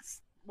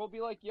asked. We'll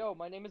be like, yo,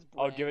 my name is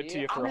Brandy. I'll give it to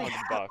you for I $100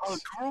 have bucks.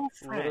 a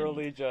girlfriend.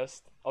 Literally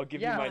just, I'll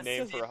give Yeah, you my it's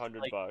name just- for $100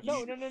 like, bucks.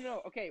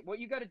 No. Okay, what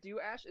you gotta do,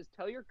 Ash, is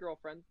tell your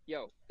girlfriend,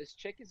 yo, this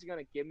chick is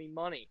gonna give me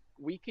money.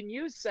 We can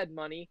use said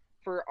money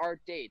for our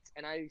dates.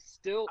 And I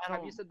still, I have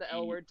you don't said the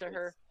L word to need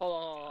her? this.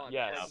 Hold on.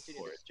 Yes. before I Of continue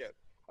course. this joke.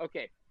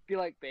 Okay, be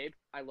like, babe,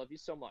 I love you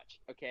so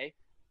much, okay?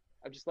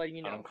 I'm just letting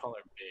you I know. don't call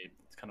her babe.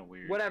 It's kind of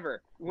weird.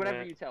 Whatever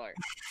Nah. you tell her.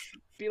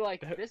 Be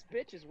like, this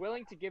bitch is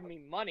willing to give me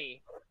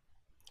money.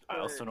 I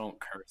also for- don't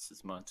curse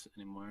as much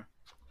anymore.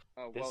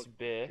 Oh, well, This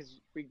bitch.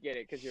 because we get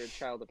it, because you're a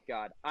child of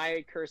God.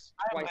 I curse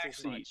I'm twice as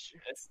actually- much.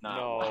 It's not.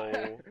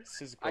 No, it's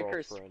his I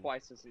curse girlfriend.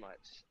 twice as much.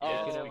 Yeah,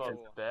 Making it's him because-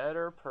 a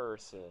better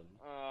person.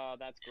 Oh,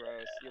 that's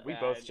gross. You're We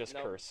bad. both just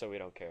Nope. curse, so we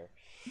don't care.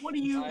 What do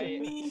you I-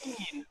 mean?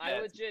 I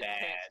That's legit bad.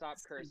 can't stop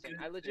It's a cursing. good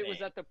I legit was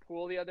thing. at the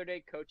pool the other day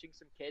coaching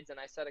some kids, and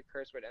I said a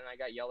curse word, and I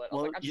got yelled at. I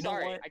Well, was like, I'm you know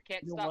sorry, what? I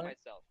can't You know stop what?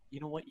 myself. You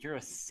know what? You're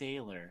a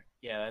sailor.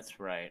 Yeah, that's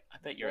right. I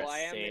bet you're Well, a I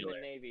am in sailor. the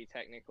Navy,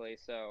 technically,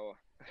 so...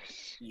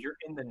 You're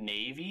in the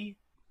Navy?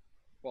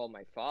 Well,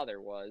 my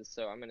father was,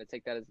 so I'm gonna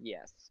take that as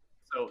yes.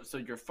 So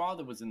your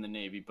father was in the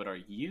Navy, but are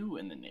you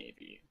in the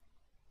Navy?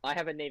 I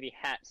have a Navy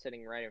hat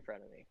sitting right in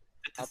front of me.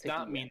 That I'll does take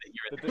not you mean yes. that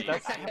you're in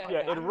But the that's, Navy.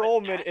 yeah,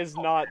 enrollment is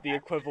not the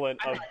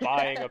equivalent of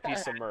buying a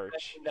piece of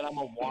merch. That I'm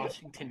a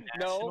Washington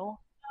No. National?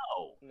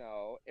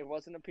 No, it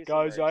wasn't a piece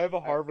Guys, of merch. I have a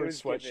it Harvard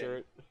was given.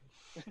 sweatshirt.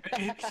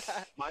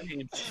 My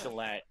name's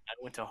Gillette. I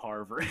went to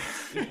Harvard.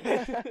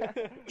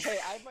 Hey,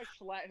 I have my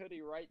Schlatt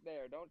hoodie right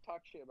there. Don't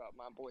talk shit about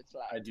my boy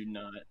Schlatt. I do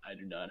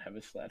not have a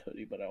Schlatt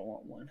hoodie, but I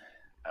want one.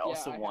 I Yeah,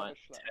 also I have want a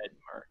Schlatt. TED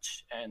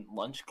merch, and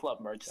Lunch Club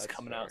merch is That's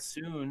coming fair. out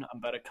soon. I'm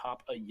about to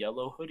cop a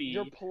yellow hoodie.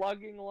 You're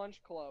plugging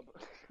Lunch Club.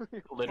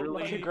 You're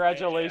Literally. plugging-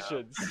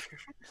 Congratulations.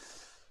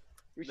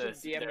 We should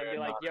This- DM them and they're be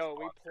like, not a yo,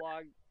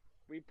 sponsor.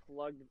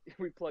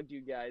 we plugged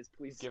you guys.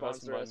 Please Give us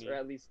sponsor us, money. or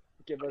at least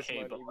give us Okay,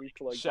 money. but, We like,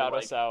 plugged Shout you.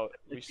 us out.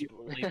 The We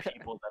only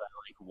people that I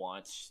like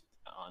watch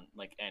on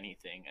like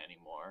anything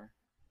anymore.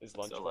 is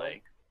lunch So club?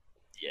 like,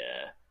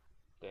 yeah.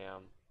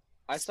 Damn.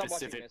 I stopped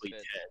watching specifically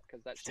Misfits Ted.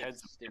 because that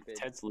Ted's, shit's stupid. if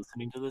Ted's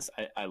listening to this,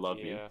 I love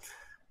you. Yeah.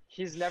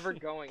 He's never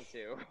going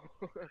to.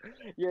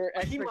 Your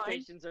He might.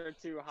 expectations are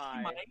too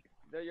high. might.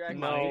 Your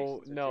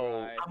No, expectations are no. too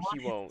high. I'm He on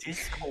his won't.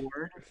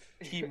 Discord.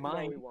 He No,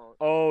 might. he won't.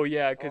 Oh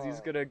yeah, because he's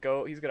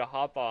Oh. gonna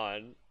hop on,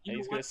 You and know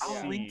he's gonna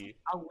what? I'll link, see,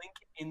 I'll link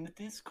it in the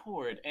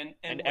Discord, and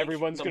and like,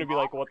 everyone's the gonna be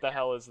like, "What the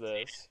hell is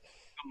this?"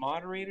 The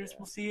moderators Yeah.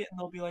 will see it, and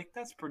they'll be like,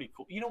 "That's pretty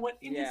cool." You know what?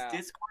 In Yeah.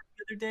 his Discord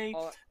the other day,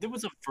 Oh, there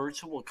was a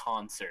virtual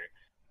concert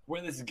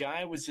where this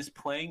guy was just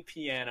playing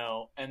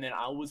piano, and then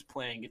I was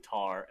playing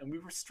guitar, and we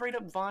were straight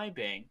up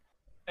vibing.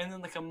 And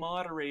then like a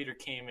moderator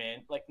came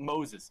in, like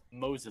Moses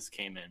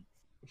came in,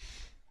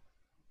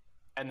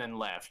 and then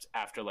left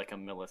after like a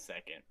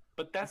millisecond.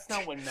 But that's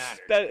not what matters.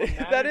 That What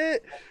that matters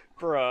it,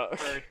 bruh.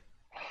 is a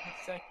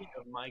second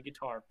of my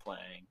guitar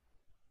playing.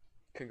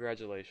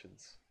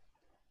 Congratulations.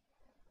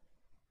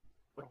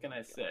 What can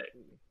I say?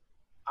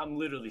 I'm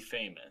literally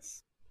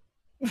famous.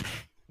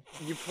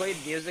 you played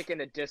music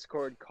in a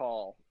Discord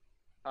call.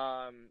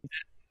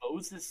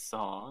 Moses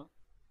saw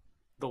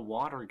the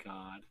water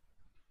god.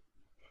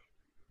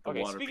 The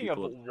Okay, water speaking of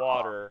people Jaha.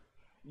 water,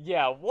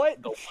 yeah,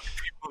 what? The water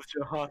people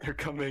of Jaha, they're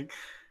coming.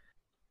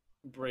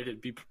 Braden,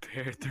 be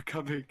prepared. They're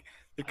coming.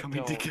 They're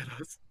coming to don't. get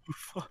us.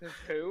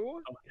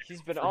 Who?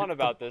 He's been on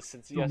about this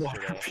since The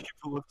water yesterday.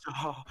 people of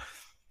Jaha.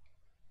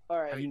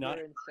 All right, Have you not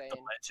you're heard insane.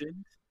 the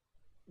legend?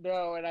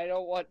 No, and I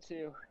don't want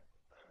to.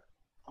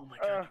 Oh my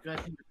god, you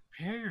guys need to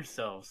prepare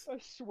yourselves. I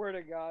swear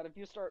to God, if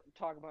you start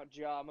talking about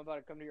Ja, I'm about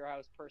to come to your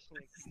house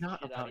personally. This is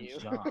not shit out about of you.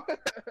 Ja. I'm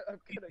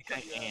gonna I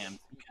come to your am.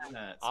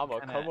 house. I'm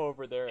gonna come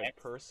over there and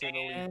X-Men.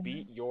 personally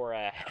beat your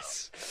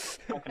ass.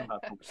 talking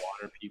about the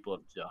water people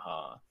of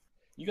Jaha.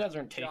 You guys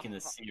aren't taking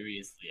this Jaha.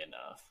 seriously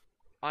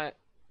enough.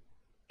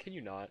 Can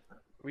you not?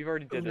 We've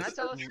already did Can I this.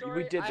 tell a We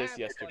story? did I this have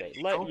yesterday.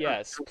 one.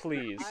 Yes,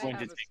 please. I going have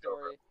to a take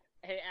story.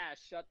 Hey Ash,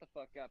 shut the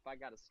fuck up. I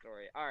got a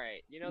story. All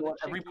right, you know Well,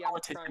 the every chickie I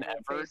was politician trying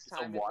to ever is a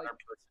FaceTime water at, like,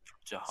 person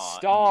from Jaha.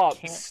 Stop! You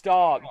can't-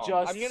 Stop! Oh,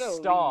 Just I'm gonna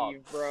stop!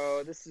 leave,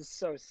 bro. This is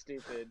so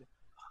stupid.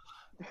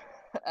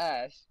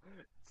 Ash,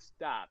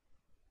 stop.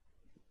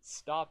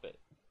 Stop it.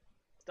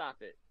 Stop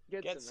it.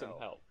 Get, Get some some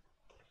help.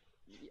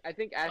 I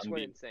think Ash I'm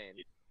went being- insane.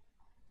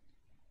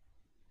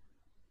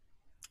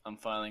 I'm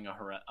filing a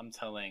I'm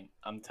telling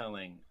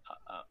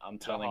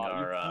Jaha.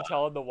 our You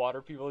telling the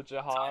water people of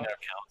telling Jaha? our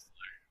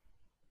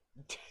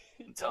counselor.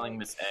 I'm telling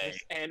Miss A.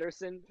 Miss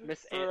Anderson,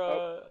 Miss For,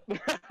 oh.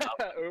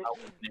 I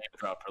would name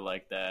drop her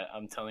like that.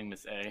 I'm telling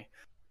Miss A.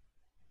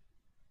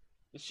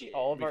 Is she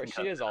all of We our? can She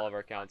cut is that all of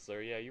our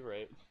counselor. Yeah, you're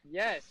right.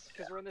 Yes,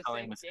 because we're in the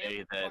Telling same Miss damn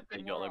A that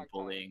fucking y'all are Warlock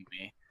bullying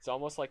me. It's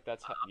almost like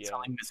that's how. I'm Yeah.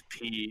 telling Miss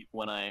P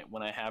when I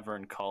have her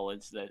in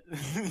college that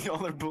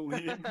y'all are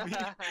bullying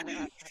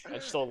me.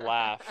 And she'll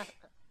laugh,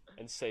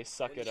 and say,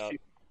 "Suck it up."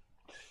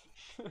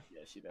 Yeah,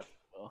 she definitely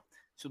will.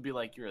 She'll be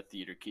like, "You're a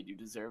theater kid. You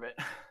deserve it."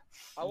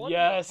 I wanted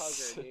Yes.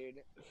 to hug her,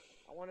 dude.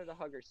 I wanted to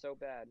hug her so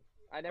bad.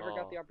 I never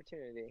got the Oh.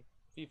 opportunity.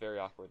 Be very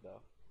awkward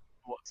though.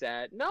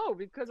 Sad. No,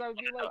 because I would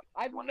be like,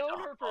 I've Wanted known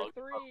to her for hug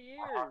 3 a years,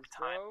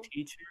 part-time bro.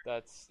 teacher.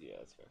 That's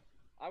fair.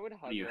 I would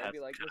hug Do you her. I'd have be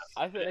like, kind Miss,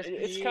 I think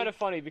Miss it's P, kind of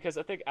funny because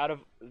I think out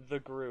of the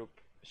group,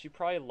 she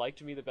probably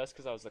liked me the best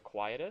because I was the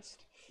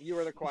quietest. you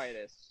were the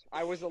quietest.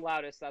 I was the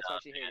loudest. That's why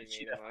she Man, hated she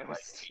me the definitely liked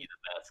most. me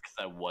the best because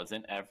I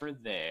wasn't ever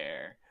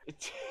there.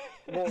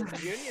 Well,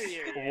 junior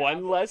year, yeah,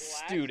 One but less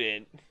last-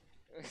 student.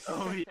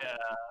 Oh yeah,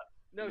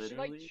 No, she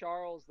liked Literally?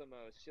 Charles the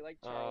most. She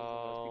liked Charles the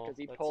Oh, most because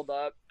he that's- pulled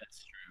up.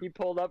 that's true. He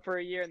pulled up for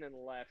a year and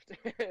then left.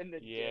 And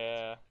then dipped.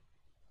 Yeah.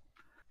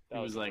 He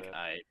was like, rip.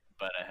 "I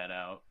better head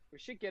out." We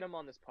should get him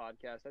on this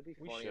podcast. That'd be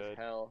We funny should. as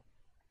hell.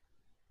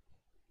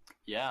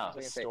 Yeah. I was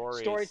gonna say, Stories.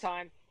 story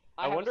time.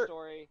 I I have wonder- a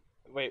story.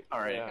 Wait. All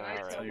right. Yeah, Can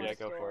I all tell right. my Yeah,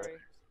 go for it. story?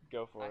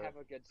 Go for I it. have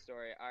a good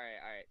story. All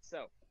right.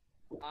 So,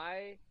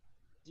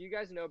 do you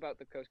guys know about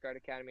the Coast Guard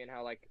Academy and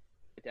how like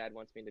my dad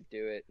wants me to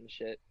do it and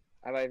shit?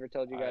 Have I ever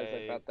told you guys I-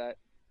 about that?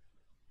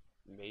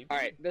 Maybe. All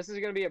right, this is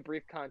gonna be a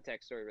brief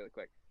context story, really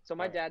quick. So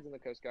my Alright. dad's in the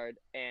Coast Guard,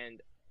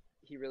 and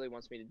he really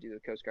wants me to do the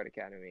Coast Guard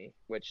Academy,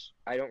 which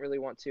I don't really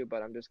want to,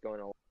 but I'm just going.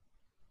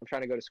 I'm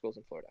trying to go to schools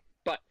in Florida.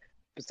 But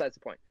besides the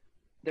point,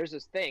 there's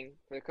this thing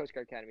for the Coast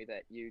Guard Academy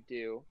that you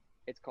do.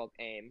 It's called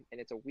AIM, and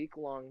it's a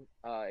week-long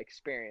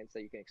experience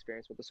that you can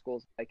experience with the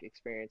schools, like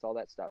experience all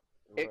that stuff.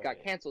 It got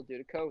Right. canceled due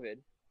to COVID,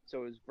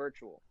 so it was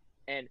virtual.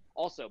 And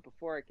also,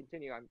 before I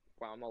continue, I'm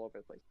all over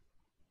the place.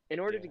 In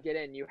order to Yeah. get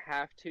in, you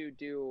have to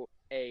do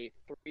a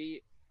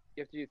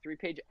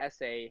 3-page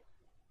essay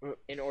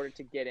in order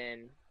to get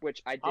in,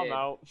 which I did. I'm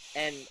out.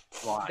 And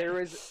Why? there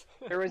was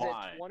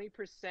Why? a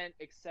 20%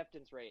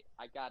 acceptance rate.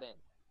 I got in.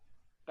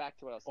 Back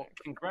to what I was Well, saying.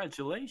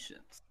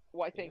 congratulations.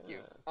 Why? Thank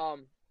you. Yeah.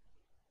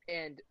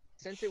 And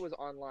since it was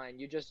online,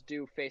 you just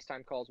do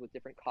FaceTime calls with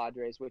different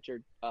cadres, which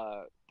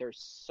are they're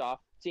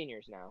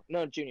seniors now.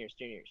 No, juniors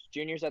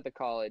at the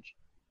college,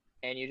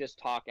 and you just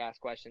talk, ask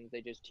questions.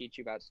 They just teach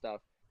you about stuff.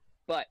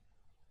 But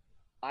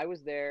I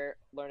was there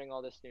learning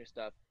all this new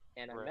stuff,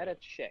 and I met a Right.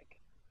 chick.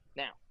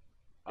 Now,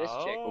 this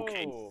chick,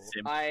 Okay. Oh. Sim-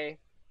 she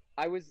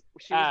was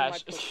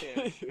Ash. in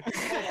my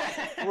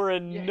platoon. We're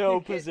in Yeah, no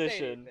you can't say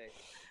position. anything.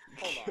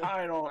 Hold on.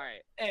 I don't. All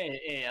right.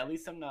 Hey, at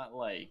least I'm not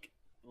like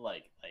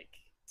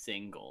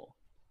single.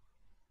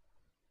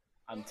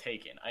 I'm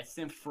taken. I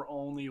simped for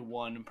only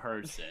one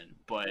person,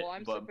 but Well,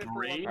 I'm simping for one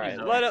Brady. All right,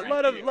 person. let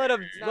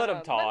him No, let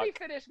him talk. Let me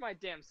finish my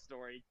damn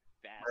story,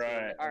 bastard.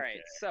 Right, All right,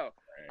 okay. so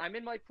Right. I'm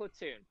in my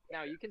platoon.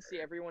 Now you can see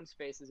everyone's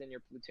faces in your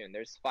platoon.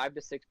 There's 5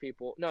 to 6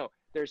 people. No,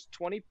 there's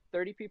 20,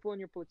 30 people in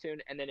your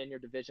platoon, and then in your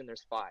division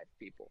there's 5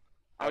 people.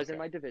 I was in Okay.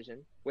 my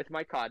division with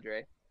my cadre,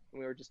 and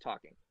we were just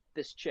talking.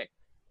 This chick,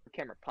 her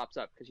camera pops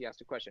up because she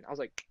asked a question. I was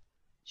like,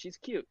 she's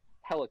cute,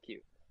 hella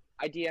cute.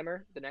 I DM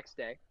her the next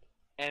day,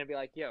 and I'd be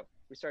like, yo,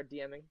 we started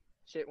DMing.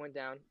 Shit went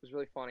down. It was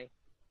really funny.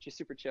 She's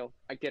super chill.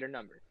 I get her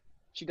number.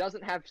 She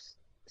doesn't have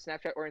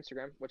Snapchat or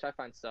Instagram, which I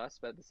find sus,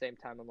 but at the same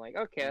time, I'm like,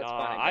 okay, that's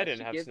Nah, fine. I guess. didn't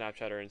She have gives-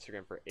 Snapchat or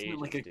Instagram for ages,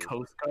 like a dude.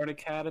 Coast Guard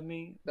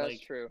Academy. That's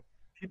like, true.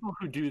 People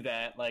who do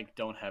that like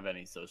don't have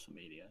any social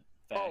media.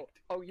 Fact.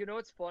 Oh, you know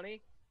what's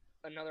funny?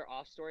 Another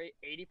off story.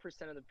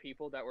 80% of the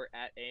people that were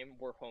at AIM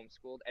were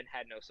homeschooled and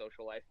had no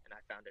social life, and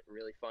I found it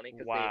really funny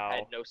because Wow. they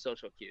had no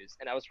social cues,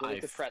 and I was really I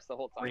depressed the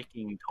whole time.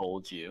 Freaking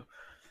told you.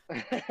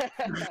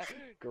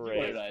 Great.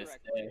 What did I Correct.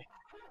 say?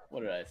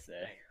 What did I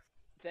say?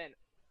 Then,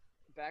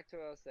 back to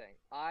what I was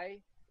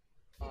saying.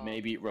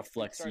 Maybe it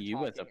reflects start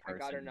you as a talking. I person.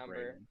 got her number.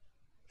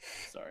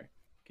 Brayden. Sorry.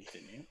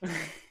 Continue.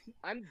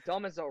 I'm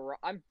dumb as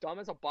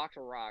a box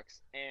of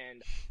rocks,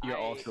 and You're I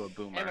also a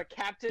boomer. am a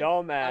captain.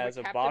 Dumb I'm as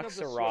a captain box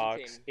the of swim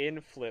rocks team.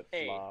 in flip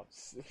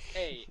flops.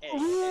 Hey.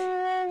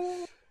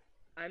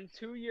 I'm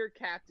 2-year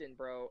captain,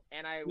 bro,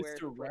 and I wear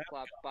Mr. flip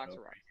flop Rapcon box of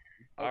over rocks.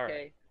 All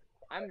Okay,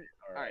 right.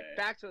 all right.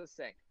 Back to the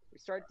thing. We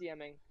start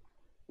DMing,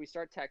 we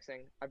start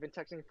texting. I've been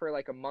texting for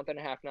like a month and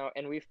a half now,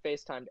 and we've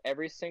FaceTimed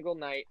every single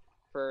night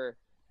for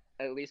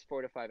at least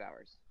 4 to 5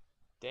 hours.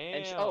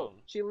 Damn.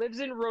 And she lives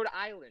in Rhode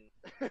Island.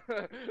 She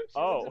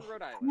Oh. lives in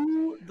Rhode Island.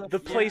 Who The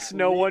place Yeah.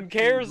 no one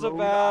cares Rhode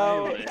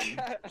about. Island.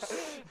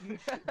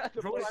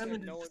 The Rhode place that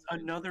Island no is one-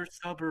 another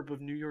suburb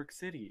of New York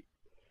City.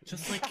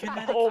 Just like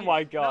Connecticut. Oh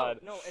my god.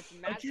 No, it's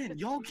Again,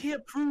 y'all Massachusetts.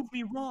 can't prove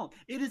me wrong.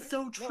 It is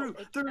so true.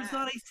 it's There is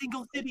not Mass. a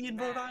single city It's in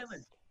Rhode Mass.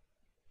 Island.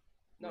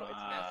 No, it's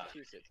Right.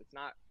 Massachusetts. It's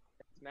not.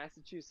 It's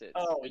Massachusetts.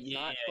 Oh, it's yeah,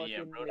 not yeah.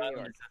 fucking Rhode New Island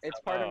York. is It's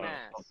a part of suburb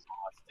Mass. Boston.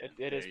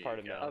 It is There part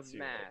you of go. Mass. Of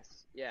you're right.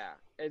 Mass. Yeah,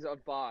 it's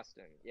of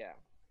Boston. Yeah,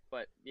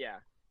 but yeah,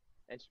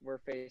 and we're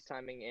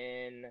FaceTiming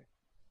in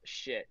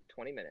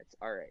 20 minutes.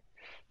 All right,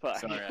 but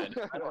Sorry,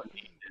 I don't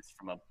need this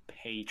from a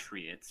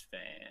Patriots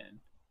fan.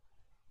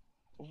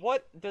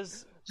 What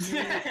does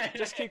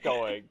just keep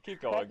going.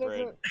 Keep going, That Grid.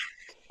 doesn't-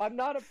 I'm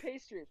not a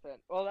Patriot fan.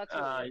 Well, that's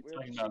all right. You're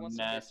talking She about wants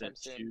to make some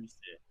soon.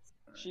 Massachusetts.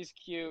 She's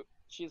cute.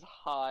 She's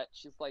hot.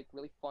 She's like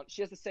really fun.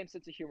 She has the same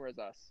sense of humor as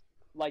us.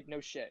 Like no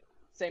shit,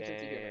 same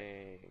sense of humor.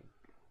 Dang.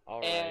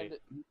 All And right.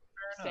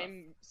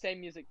 enough.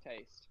 same music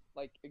taste,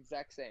 like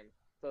exact same.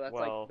 So that's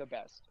Well, like the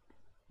best.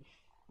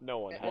 No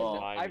one has And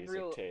my I've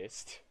music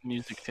taste.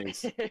 Music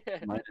taste.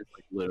 Mine is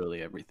like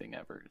literally everything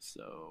ever.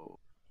 So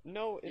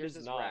No, it Yours is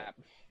is not. rap.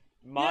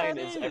 Mine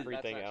Yeah, it is is.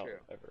 everything That's not else true.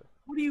 ever.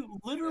 what are you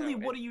literally?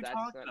 No, what are you that's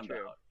talking not about?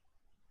 true.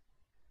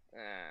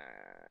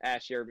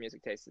 Ash, your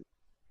music taste is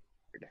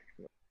weird.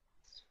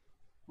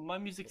 My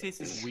music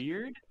taste is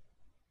weird.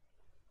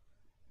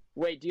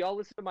 Wait, do y'all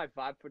listen to my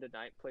Vibe for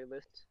Tonight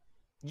playlist?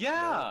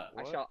 Yeah.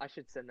 What? I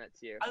should send that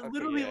to you. I Okay.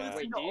 literally yeah. listen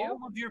Wait, to do you? all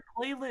of your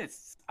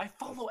playlists. I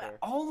follow fair.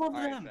 all of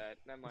Alright, them. bet.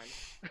 Never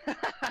mind.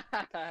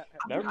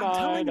 Never I'm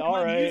telling mind, you, all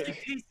my right. music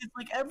taste is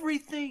like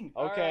everything.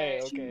 Okay,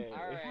 Alright, okay.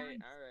 Alright.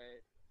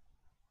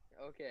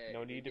 Okay. No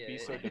we need to get be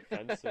it. so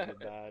defensive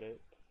about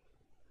it.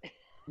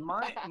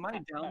 My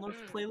downloads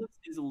playlist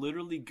is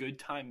literally good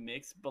time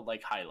mix, but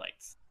like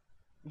highlights.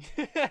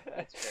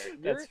 That's fair.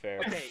 That's fair.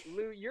 Okay,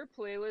 Lou, your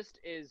playlist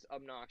is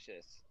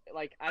obnoxious.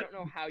 Like, I don't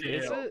know how you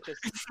Is don't it?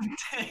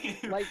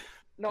 just like.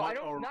 No, What I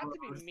don't. a Not to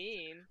roast. be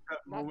mean. That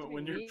Not to moment be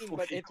when your mean,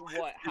 but it's playlist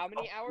what? How is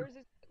many all- hours is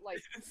it? Like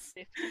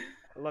 50?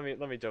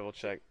 Let me double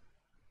check.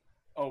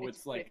 Oh, It's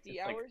it's like 50 it's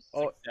like, hours? it's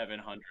like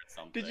 700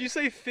 something. Did you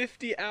say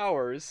 50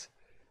 hours?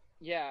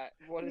 Yeah.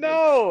 What is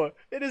No,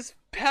 it is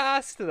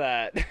past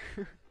that. it?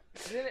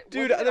 Isn't it-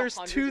 Dude, wasn't it there's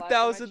 100 last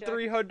time I checked?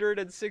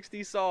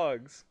 2,360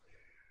 songs.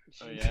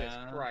 Oh, Jesus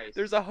yeah. Christ.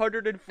 There's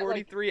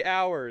 143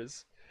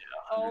 hours.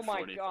 Oh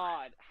my 143.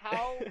 God.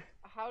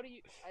 How do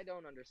you? I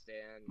don't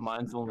understand.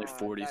 Mine's only God,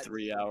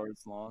 43 that's-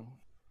 hours long.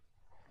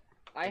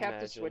 I have to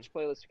Imagine. switch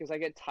playlists because I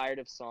get tired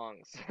of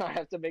songs. I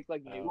have to make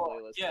like new Well,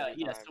 playlists. Yeah,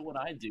 every yeah. time. So what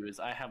I do is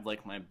I have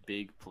like my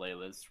big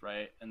playlist,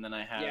 right? And then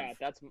I have Yeah,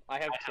 I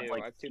have two.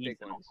 like I have two big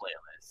seasonal ones.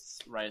 playlists,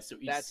 right? So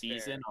each That's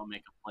season fair. I'll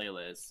make a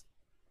playlist,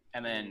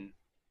 and then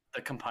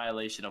the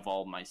compilation of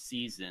all my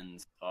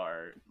seasons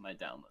are my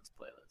downloads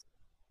playlist.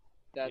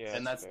 That's Yeah,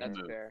 and that's fair. the that's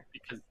move fair.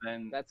 because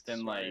then That's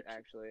smart, like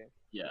actually.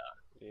 Yeah.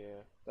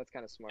 That's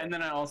kind of smart. and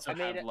then I also I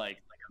made have it- like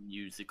a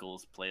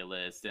musicals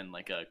playlist and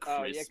like a Oh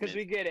Christmas. yeah, because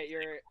we get it.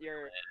 You're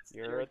playlist.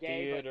 You're a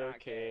gay, but theater not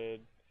gay.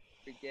 kid.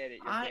 we get it.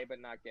 You're I- gay but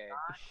not gay.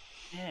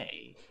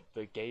 Hey,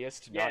 The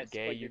gayest Yes, not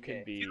gay but you you're can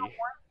gay. be. You know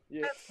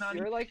You're, that's not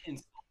you're even like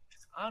insult.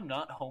 I'm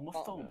not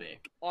homophobic.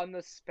 on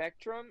the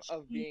spectrum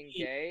of being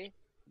Shit. gay.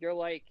 You're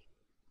like,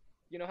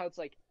 you know how it's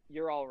like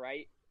you're all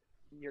right,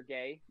 you're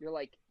gay. You're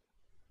like,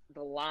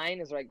 the line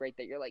is like right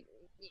there. You're like,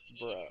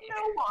 Bruh.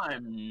 No,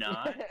 I'm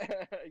not.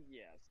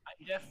 yes.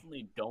 I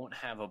definitely don't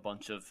have a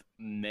bunch of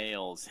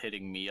males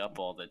hitting me up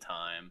all the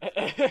time.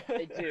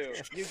 They do.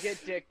 You get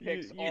dick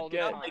pics You all the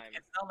get- time.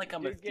 It's not like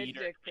I'm You a get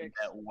theater dick kid pics.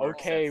 that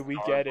works Okay, at we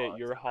get it. Starbucks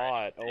You're or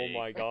hot. Oh anything.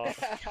 my god.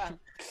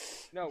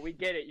 No, we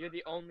get it. You're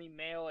the only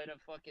male in a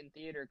fucking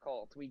theater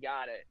cult. We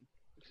got it.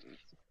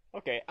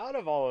 Okay, out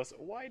of all us,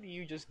 why do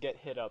you just get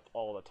hit up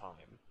all the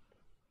time?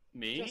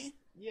 Me? Just,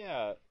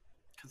 yeah.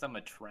 Because I'm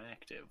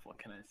attractive. What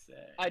can I say?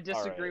 I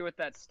disagree Alright. with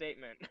that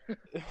statement.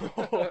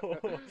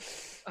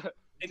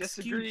 Excuse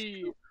disagree.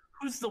 you.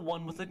 Who's the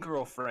one with a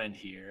girlfriend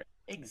here?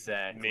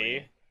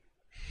 Exactly.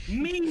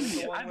 Me? Me!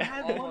 The one I've with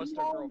had one almost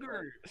a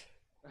longer.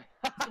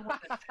 Who's the one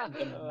that's had the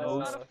That's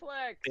most not a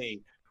flex.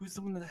 bait? Who's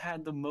the one that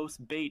had the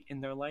most bait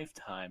in their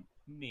lifetime?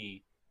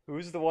 Me.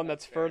 Who's the one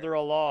that's fair. further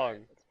along?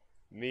 Alright.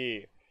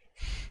 Me.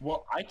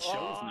 Well, I chose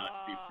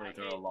not to be Ah, I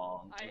further hate-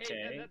 along, I hate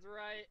okay? that. That's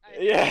right. I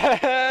hate Yeah.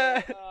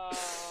 that. Oh,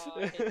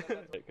 I hate that.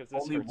 That's Because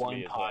this Only hurts one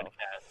me as well.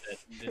 podcast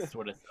that this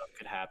sort of stuff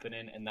could happen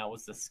in, and that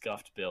was the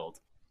scuffed build.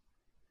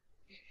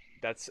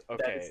 That's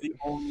That okay. is the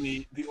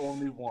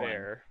only one.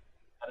 Fair.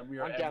 that we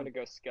are I'm down ever- to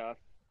go scuff.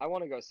 I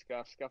want to go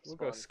scuff. Scuff's We'll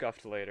fun. go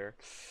scuffed later.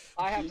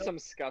 I have You know- some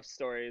scuff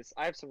stories.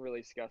 I have some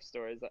really scuff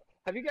stories.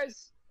 Have you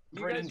guys?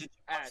 You Brandon, guys, did you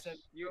watch Ash, that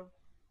you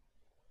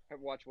have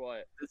watched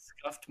what? the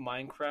scuffed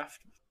Minecraft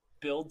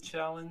build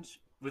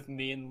challenge with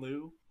me and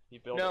Lou? You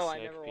build No, a I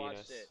snake never penis.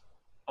 watched it.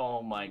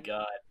 Oh my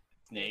god.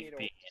 We need Snake to-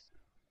 penis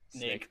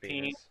Snake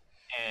penis. penis.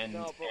 and,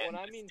 No, but when and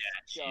I the mean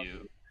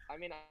statue. I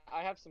mean,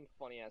 I have some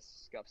funny ass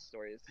scuff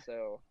stories.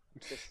 So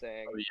just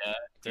saying. Oh yeah.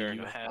 Fair Do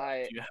you enough. have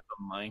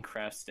a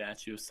Minecraft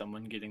statue of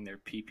someone getting their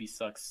pee-pee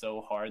sucked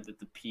so hard that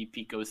the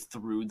pee-pee goes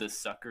through the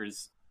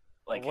sucker's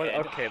like What-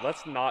 head? okay,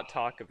 let's not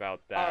talk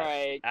about that. All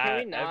right, can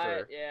we not?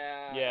 ever.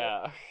 Yeah.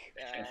 Yeah.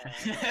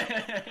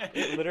 Yeah.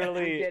 It We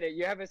literally. get it.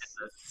 You have a. A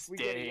We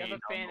get it. You have stain a on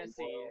the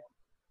fantasy. wall.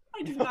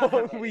 I do not have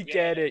Oh, a we Yeah,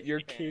 get it. You're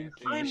fantasy.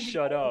 kinky. I'm the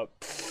Shut only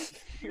up.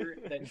 here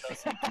that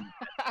doesn't do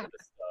that sort of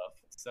stuff.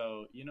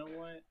 So you know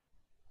what?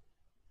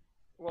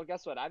 Well,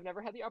 guess what? I've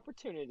never had the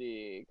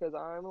opportunity because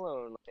I'm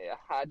lonely.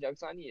 Ha,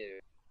 joke's on you.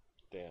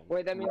 Damn.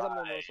 Wait, that means I'm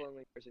the most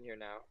lonely person here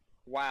now.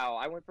 Wow,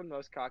 I went from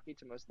most cocky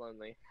to most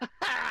lonely.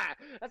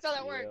 That's how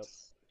that Yep.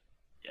 works.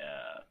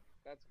 Yeah.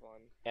 That's fun.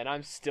 And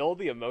I'm still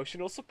the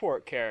emotional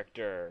support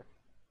character.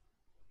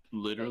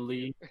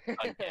 Literally,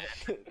 again,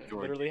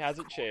 your Literally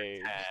hasn't Discord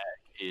changed. tag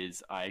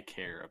is I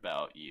care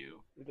about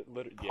you.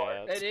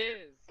 Yeah. It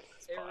is.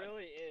 It's It fine.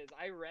 really is.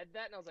 I read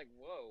that and I was like,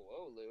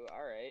 whoa, Lou.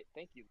 All right,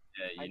 thank you.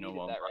 Yeah, I you know needed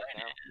what that right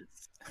mine now.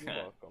 is. You're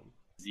welcome.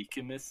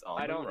 Zekimus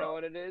on I the don't know road.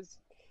 what it is,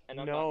 and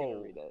I'm not gonna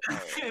No. read it.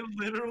 Alright. It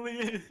literally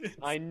is.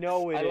 I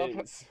know it I love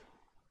is.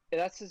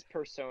 That's his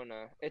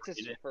persona. It's his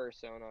It is.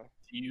 persona.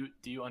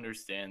 Do you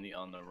understand the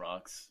on the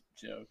rocks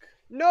joke?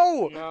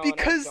 No, No, and I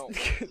because don't want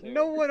to.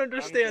 no one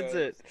understands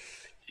good. it.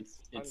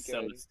 I'm It's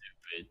so good.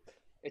 stupid.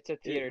 It's a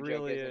theater It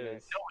really joke, isn't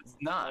is. it? No, it's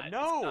not.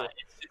 No. It's not.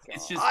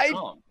 It's just I-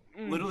 dumb.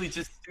 Mm. Literally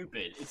just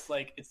stupid. It's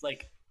like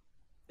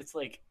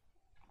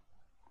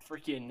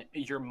freaking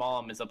your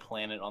mom is a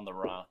planet on the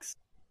rocks.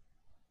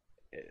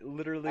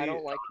 Literally, I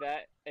don't like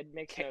that. It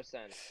makes no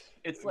sense.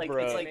 It's like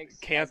bruh, it's like makes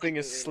camping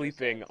is absolutely no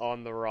sleeping sense.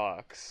 on the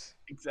rocks.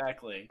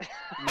 exactly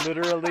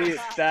Literally,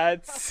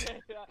 that's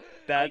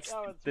That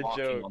was the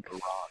walking joke. on the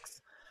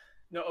rocks.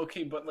 No,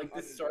 okay, but like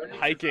this started.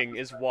 Hiking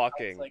is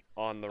walking like-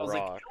 on the I was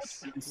like, you know what's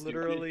rocks. really stupid?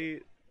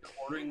 Literally,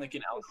 Ordering like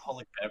an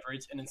alcoholic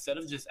beverage, and instead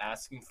of just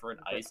asking for an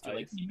For ice, you're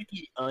like, ice. "Can you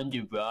get on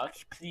the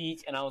rocks,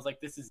 please?" And I was like,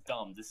 "This is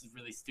dumb. This is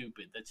really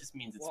stupid. That just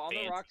means it's Well, on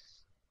fancy." the rocks.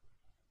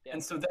 Yeah,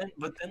 And so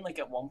then, like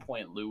at one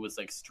point, Lou was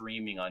like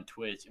streaming on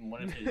Twitch, and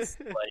one of his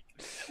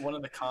one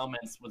of the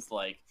comments was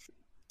like,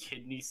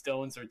 "Kidney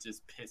stones are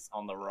just piss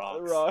on the the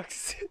rocks."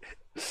 rocks.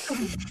 Oh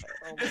my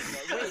god.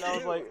 Wait, And I was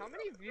dude, like- how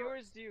many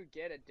viewers do you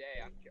get a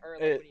day? Or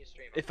like It- when you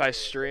stream? I'm If I curious.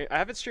 stream, I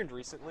haven't streamed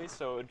recently,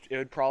 so it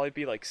would probably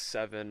be like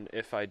 7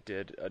 if I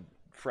did a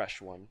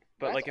fresh one.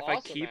 But That's like if I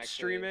awesome, keep actually.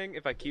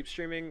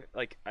 streaming,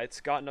 like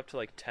it's gotten up to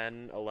like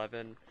 10,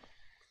 11.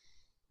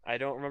 I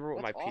don't remember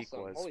what That's my peak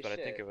awesome. was, Holy but I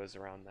think shit. it was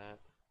around that.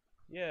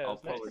 Yeah, I'll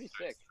it's That's nice. probably pretty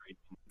start sick. streaming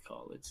in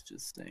college.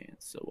 Just saying.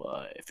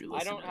 So if you're I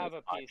listening don't to have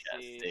this a podcast,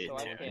 PC, stay so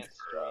I tuned can't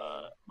for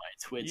my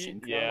Twitch Ye-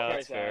 income. yeah, No one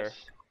that's cares, fair.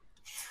 Ash.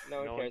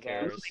 No No one one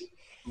cares. cares. Ash. No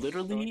one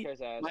Literally,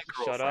 cares, Ash. my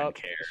Shut girlfriend up,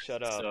 cares.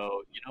 shut up.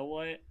 So you know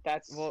what?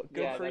 That's Well,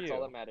 good yeah, for that's all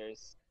you. that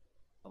matters.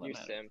 All that You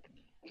matters. simp.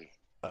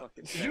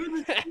 Fucking simp. You're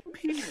the simp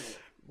here.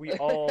 We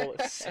all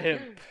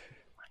simp.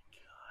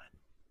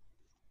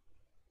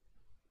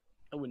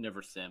 I would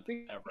never simp ever.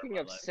 in Speaking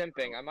my of life.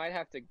 simping, I might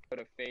have to go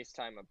to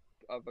FaceTime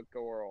of a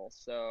girl.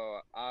 So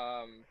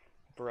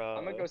Bruh.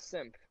 I'm gonna go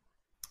simp.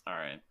 All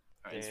right.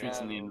 It's Damn.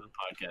 reaching the end of the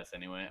podcast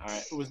anyway. All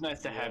right. It was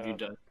nice to have you, Yeah.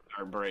 Dustin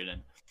or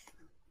Braden.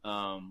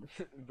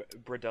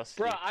 Bradusty.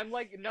 Bro, I'm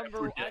like number.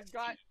 for I've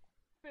got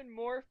even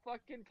more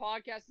fucking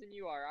podcasts than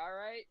you are. All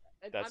right.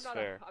 That's I'm not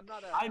fair. I'm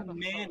not a. I I'm a-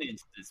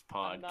 managed this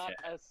I'm not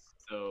podcast, a.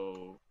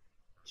 so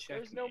check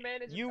There's no me.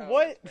 management. You oh,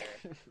 what? that's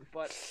fair.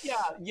 But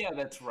Yeah,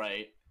 that's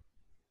right.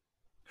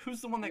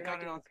 Who's the one that you're got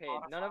not it on getting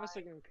paid. Spotify? None of us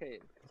are getting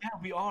paid. Yeah,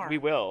 we are. We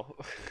will.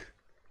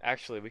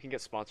 Actually, we can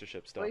get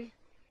sponsorship stuff. Really?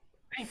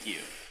 Thank you.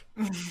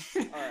 All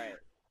right.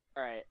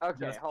 All right.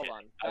 Okay. Just Hold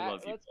kidding. on. I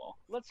love you, let's, Paul.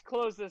 let's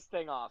close this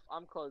thing off.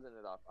 I'm closing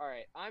it off. All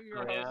right. I'm your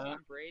Oh, host. yeah? I'm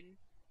Braden.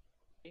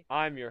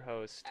 I'm your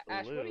host,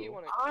 Ash, Lou. what do you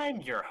want to?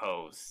 I'm your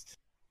host.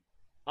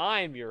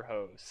 I'm your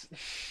host.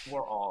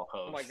 We're all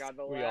hosts. Oh my god,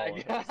 the We all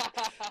lag.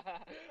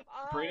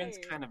 Braden's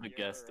I'm kind of a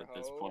guest your at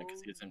this point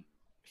because host.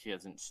 he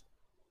hasn't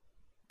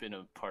been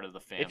a part of the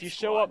fam. If you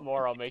show squad up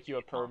more, I'll in make you a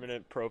 8 months.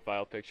 permanent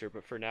profile picture,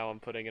 but for now I'm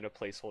putting in a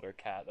placeholder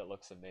cat that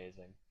looks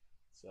amazing.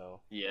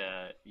 So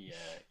Yeah.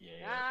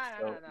 Nah,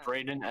 So nah.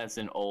 Braden, as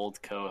an old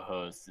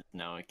co-host, is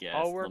now a guest.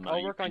 I'll work- Lamar, I'll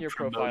you've work on been your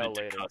promoted profile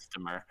to later.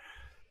 Customer.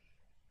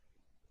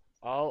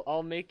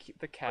 I'll make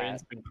the cat.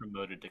 Braden's been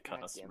promoted to God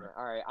damn customer. it.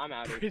 All right, I'm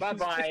out. Braden's Bye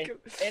bye.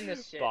 like- End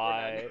this shit.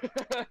 Bye. We're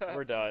done.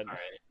 We're done. All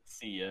right.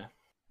 See ya.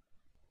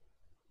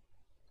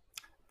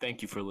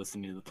 Thank you for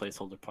listening to the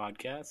Placeholder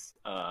Podcast.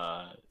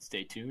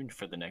 Stay tuned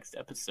for the next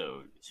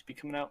episode. It should be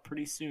coming out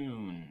pretty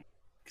soon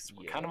because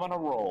we're kind of on a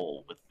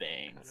roll with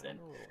things, and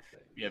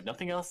we have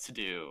nothing else to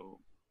do.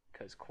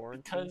 Because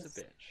quarantine's Because-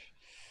 a bitch.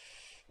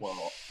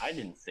 Well, I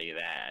didn't say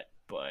that,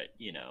 but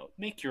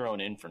make your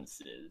own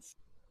inferences.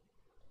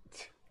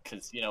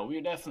 Because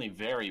we're definitely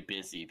very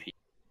busy people.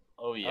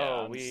 Oh yeah.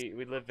 Oh, I'm we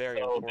live very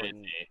so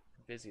important, busy.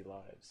 busy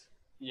lives.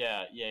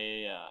 Yeah.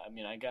 I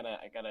mean, I gotta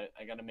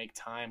make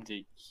time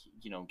to,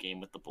 game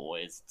with the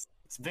boys.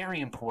 It's very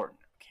important.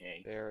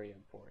 Okay. Very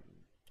important.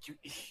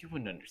 You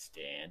wouldn't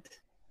understand.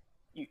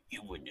 You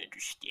wouldn't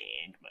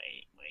understand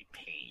my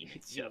pain.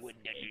 It's You just-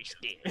 wouldn't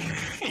understand.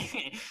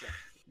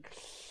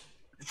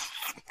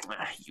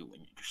 You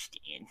wouldn't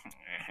understand.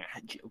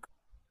 Joke.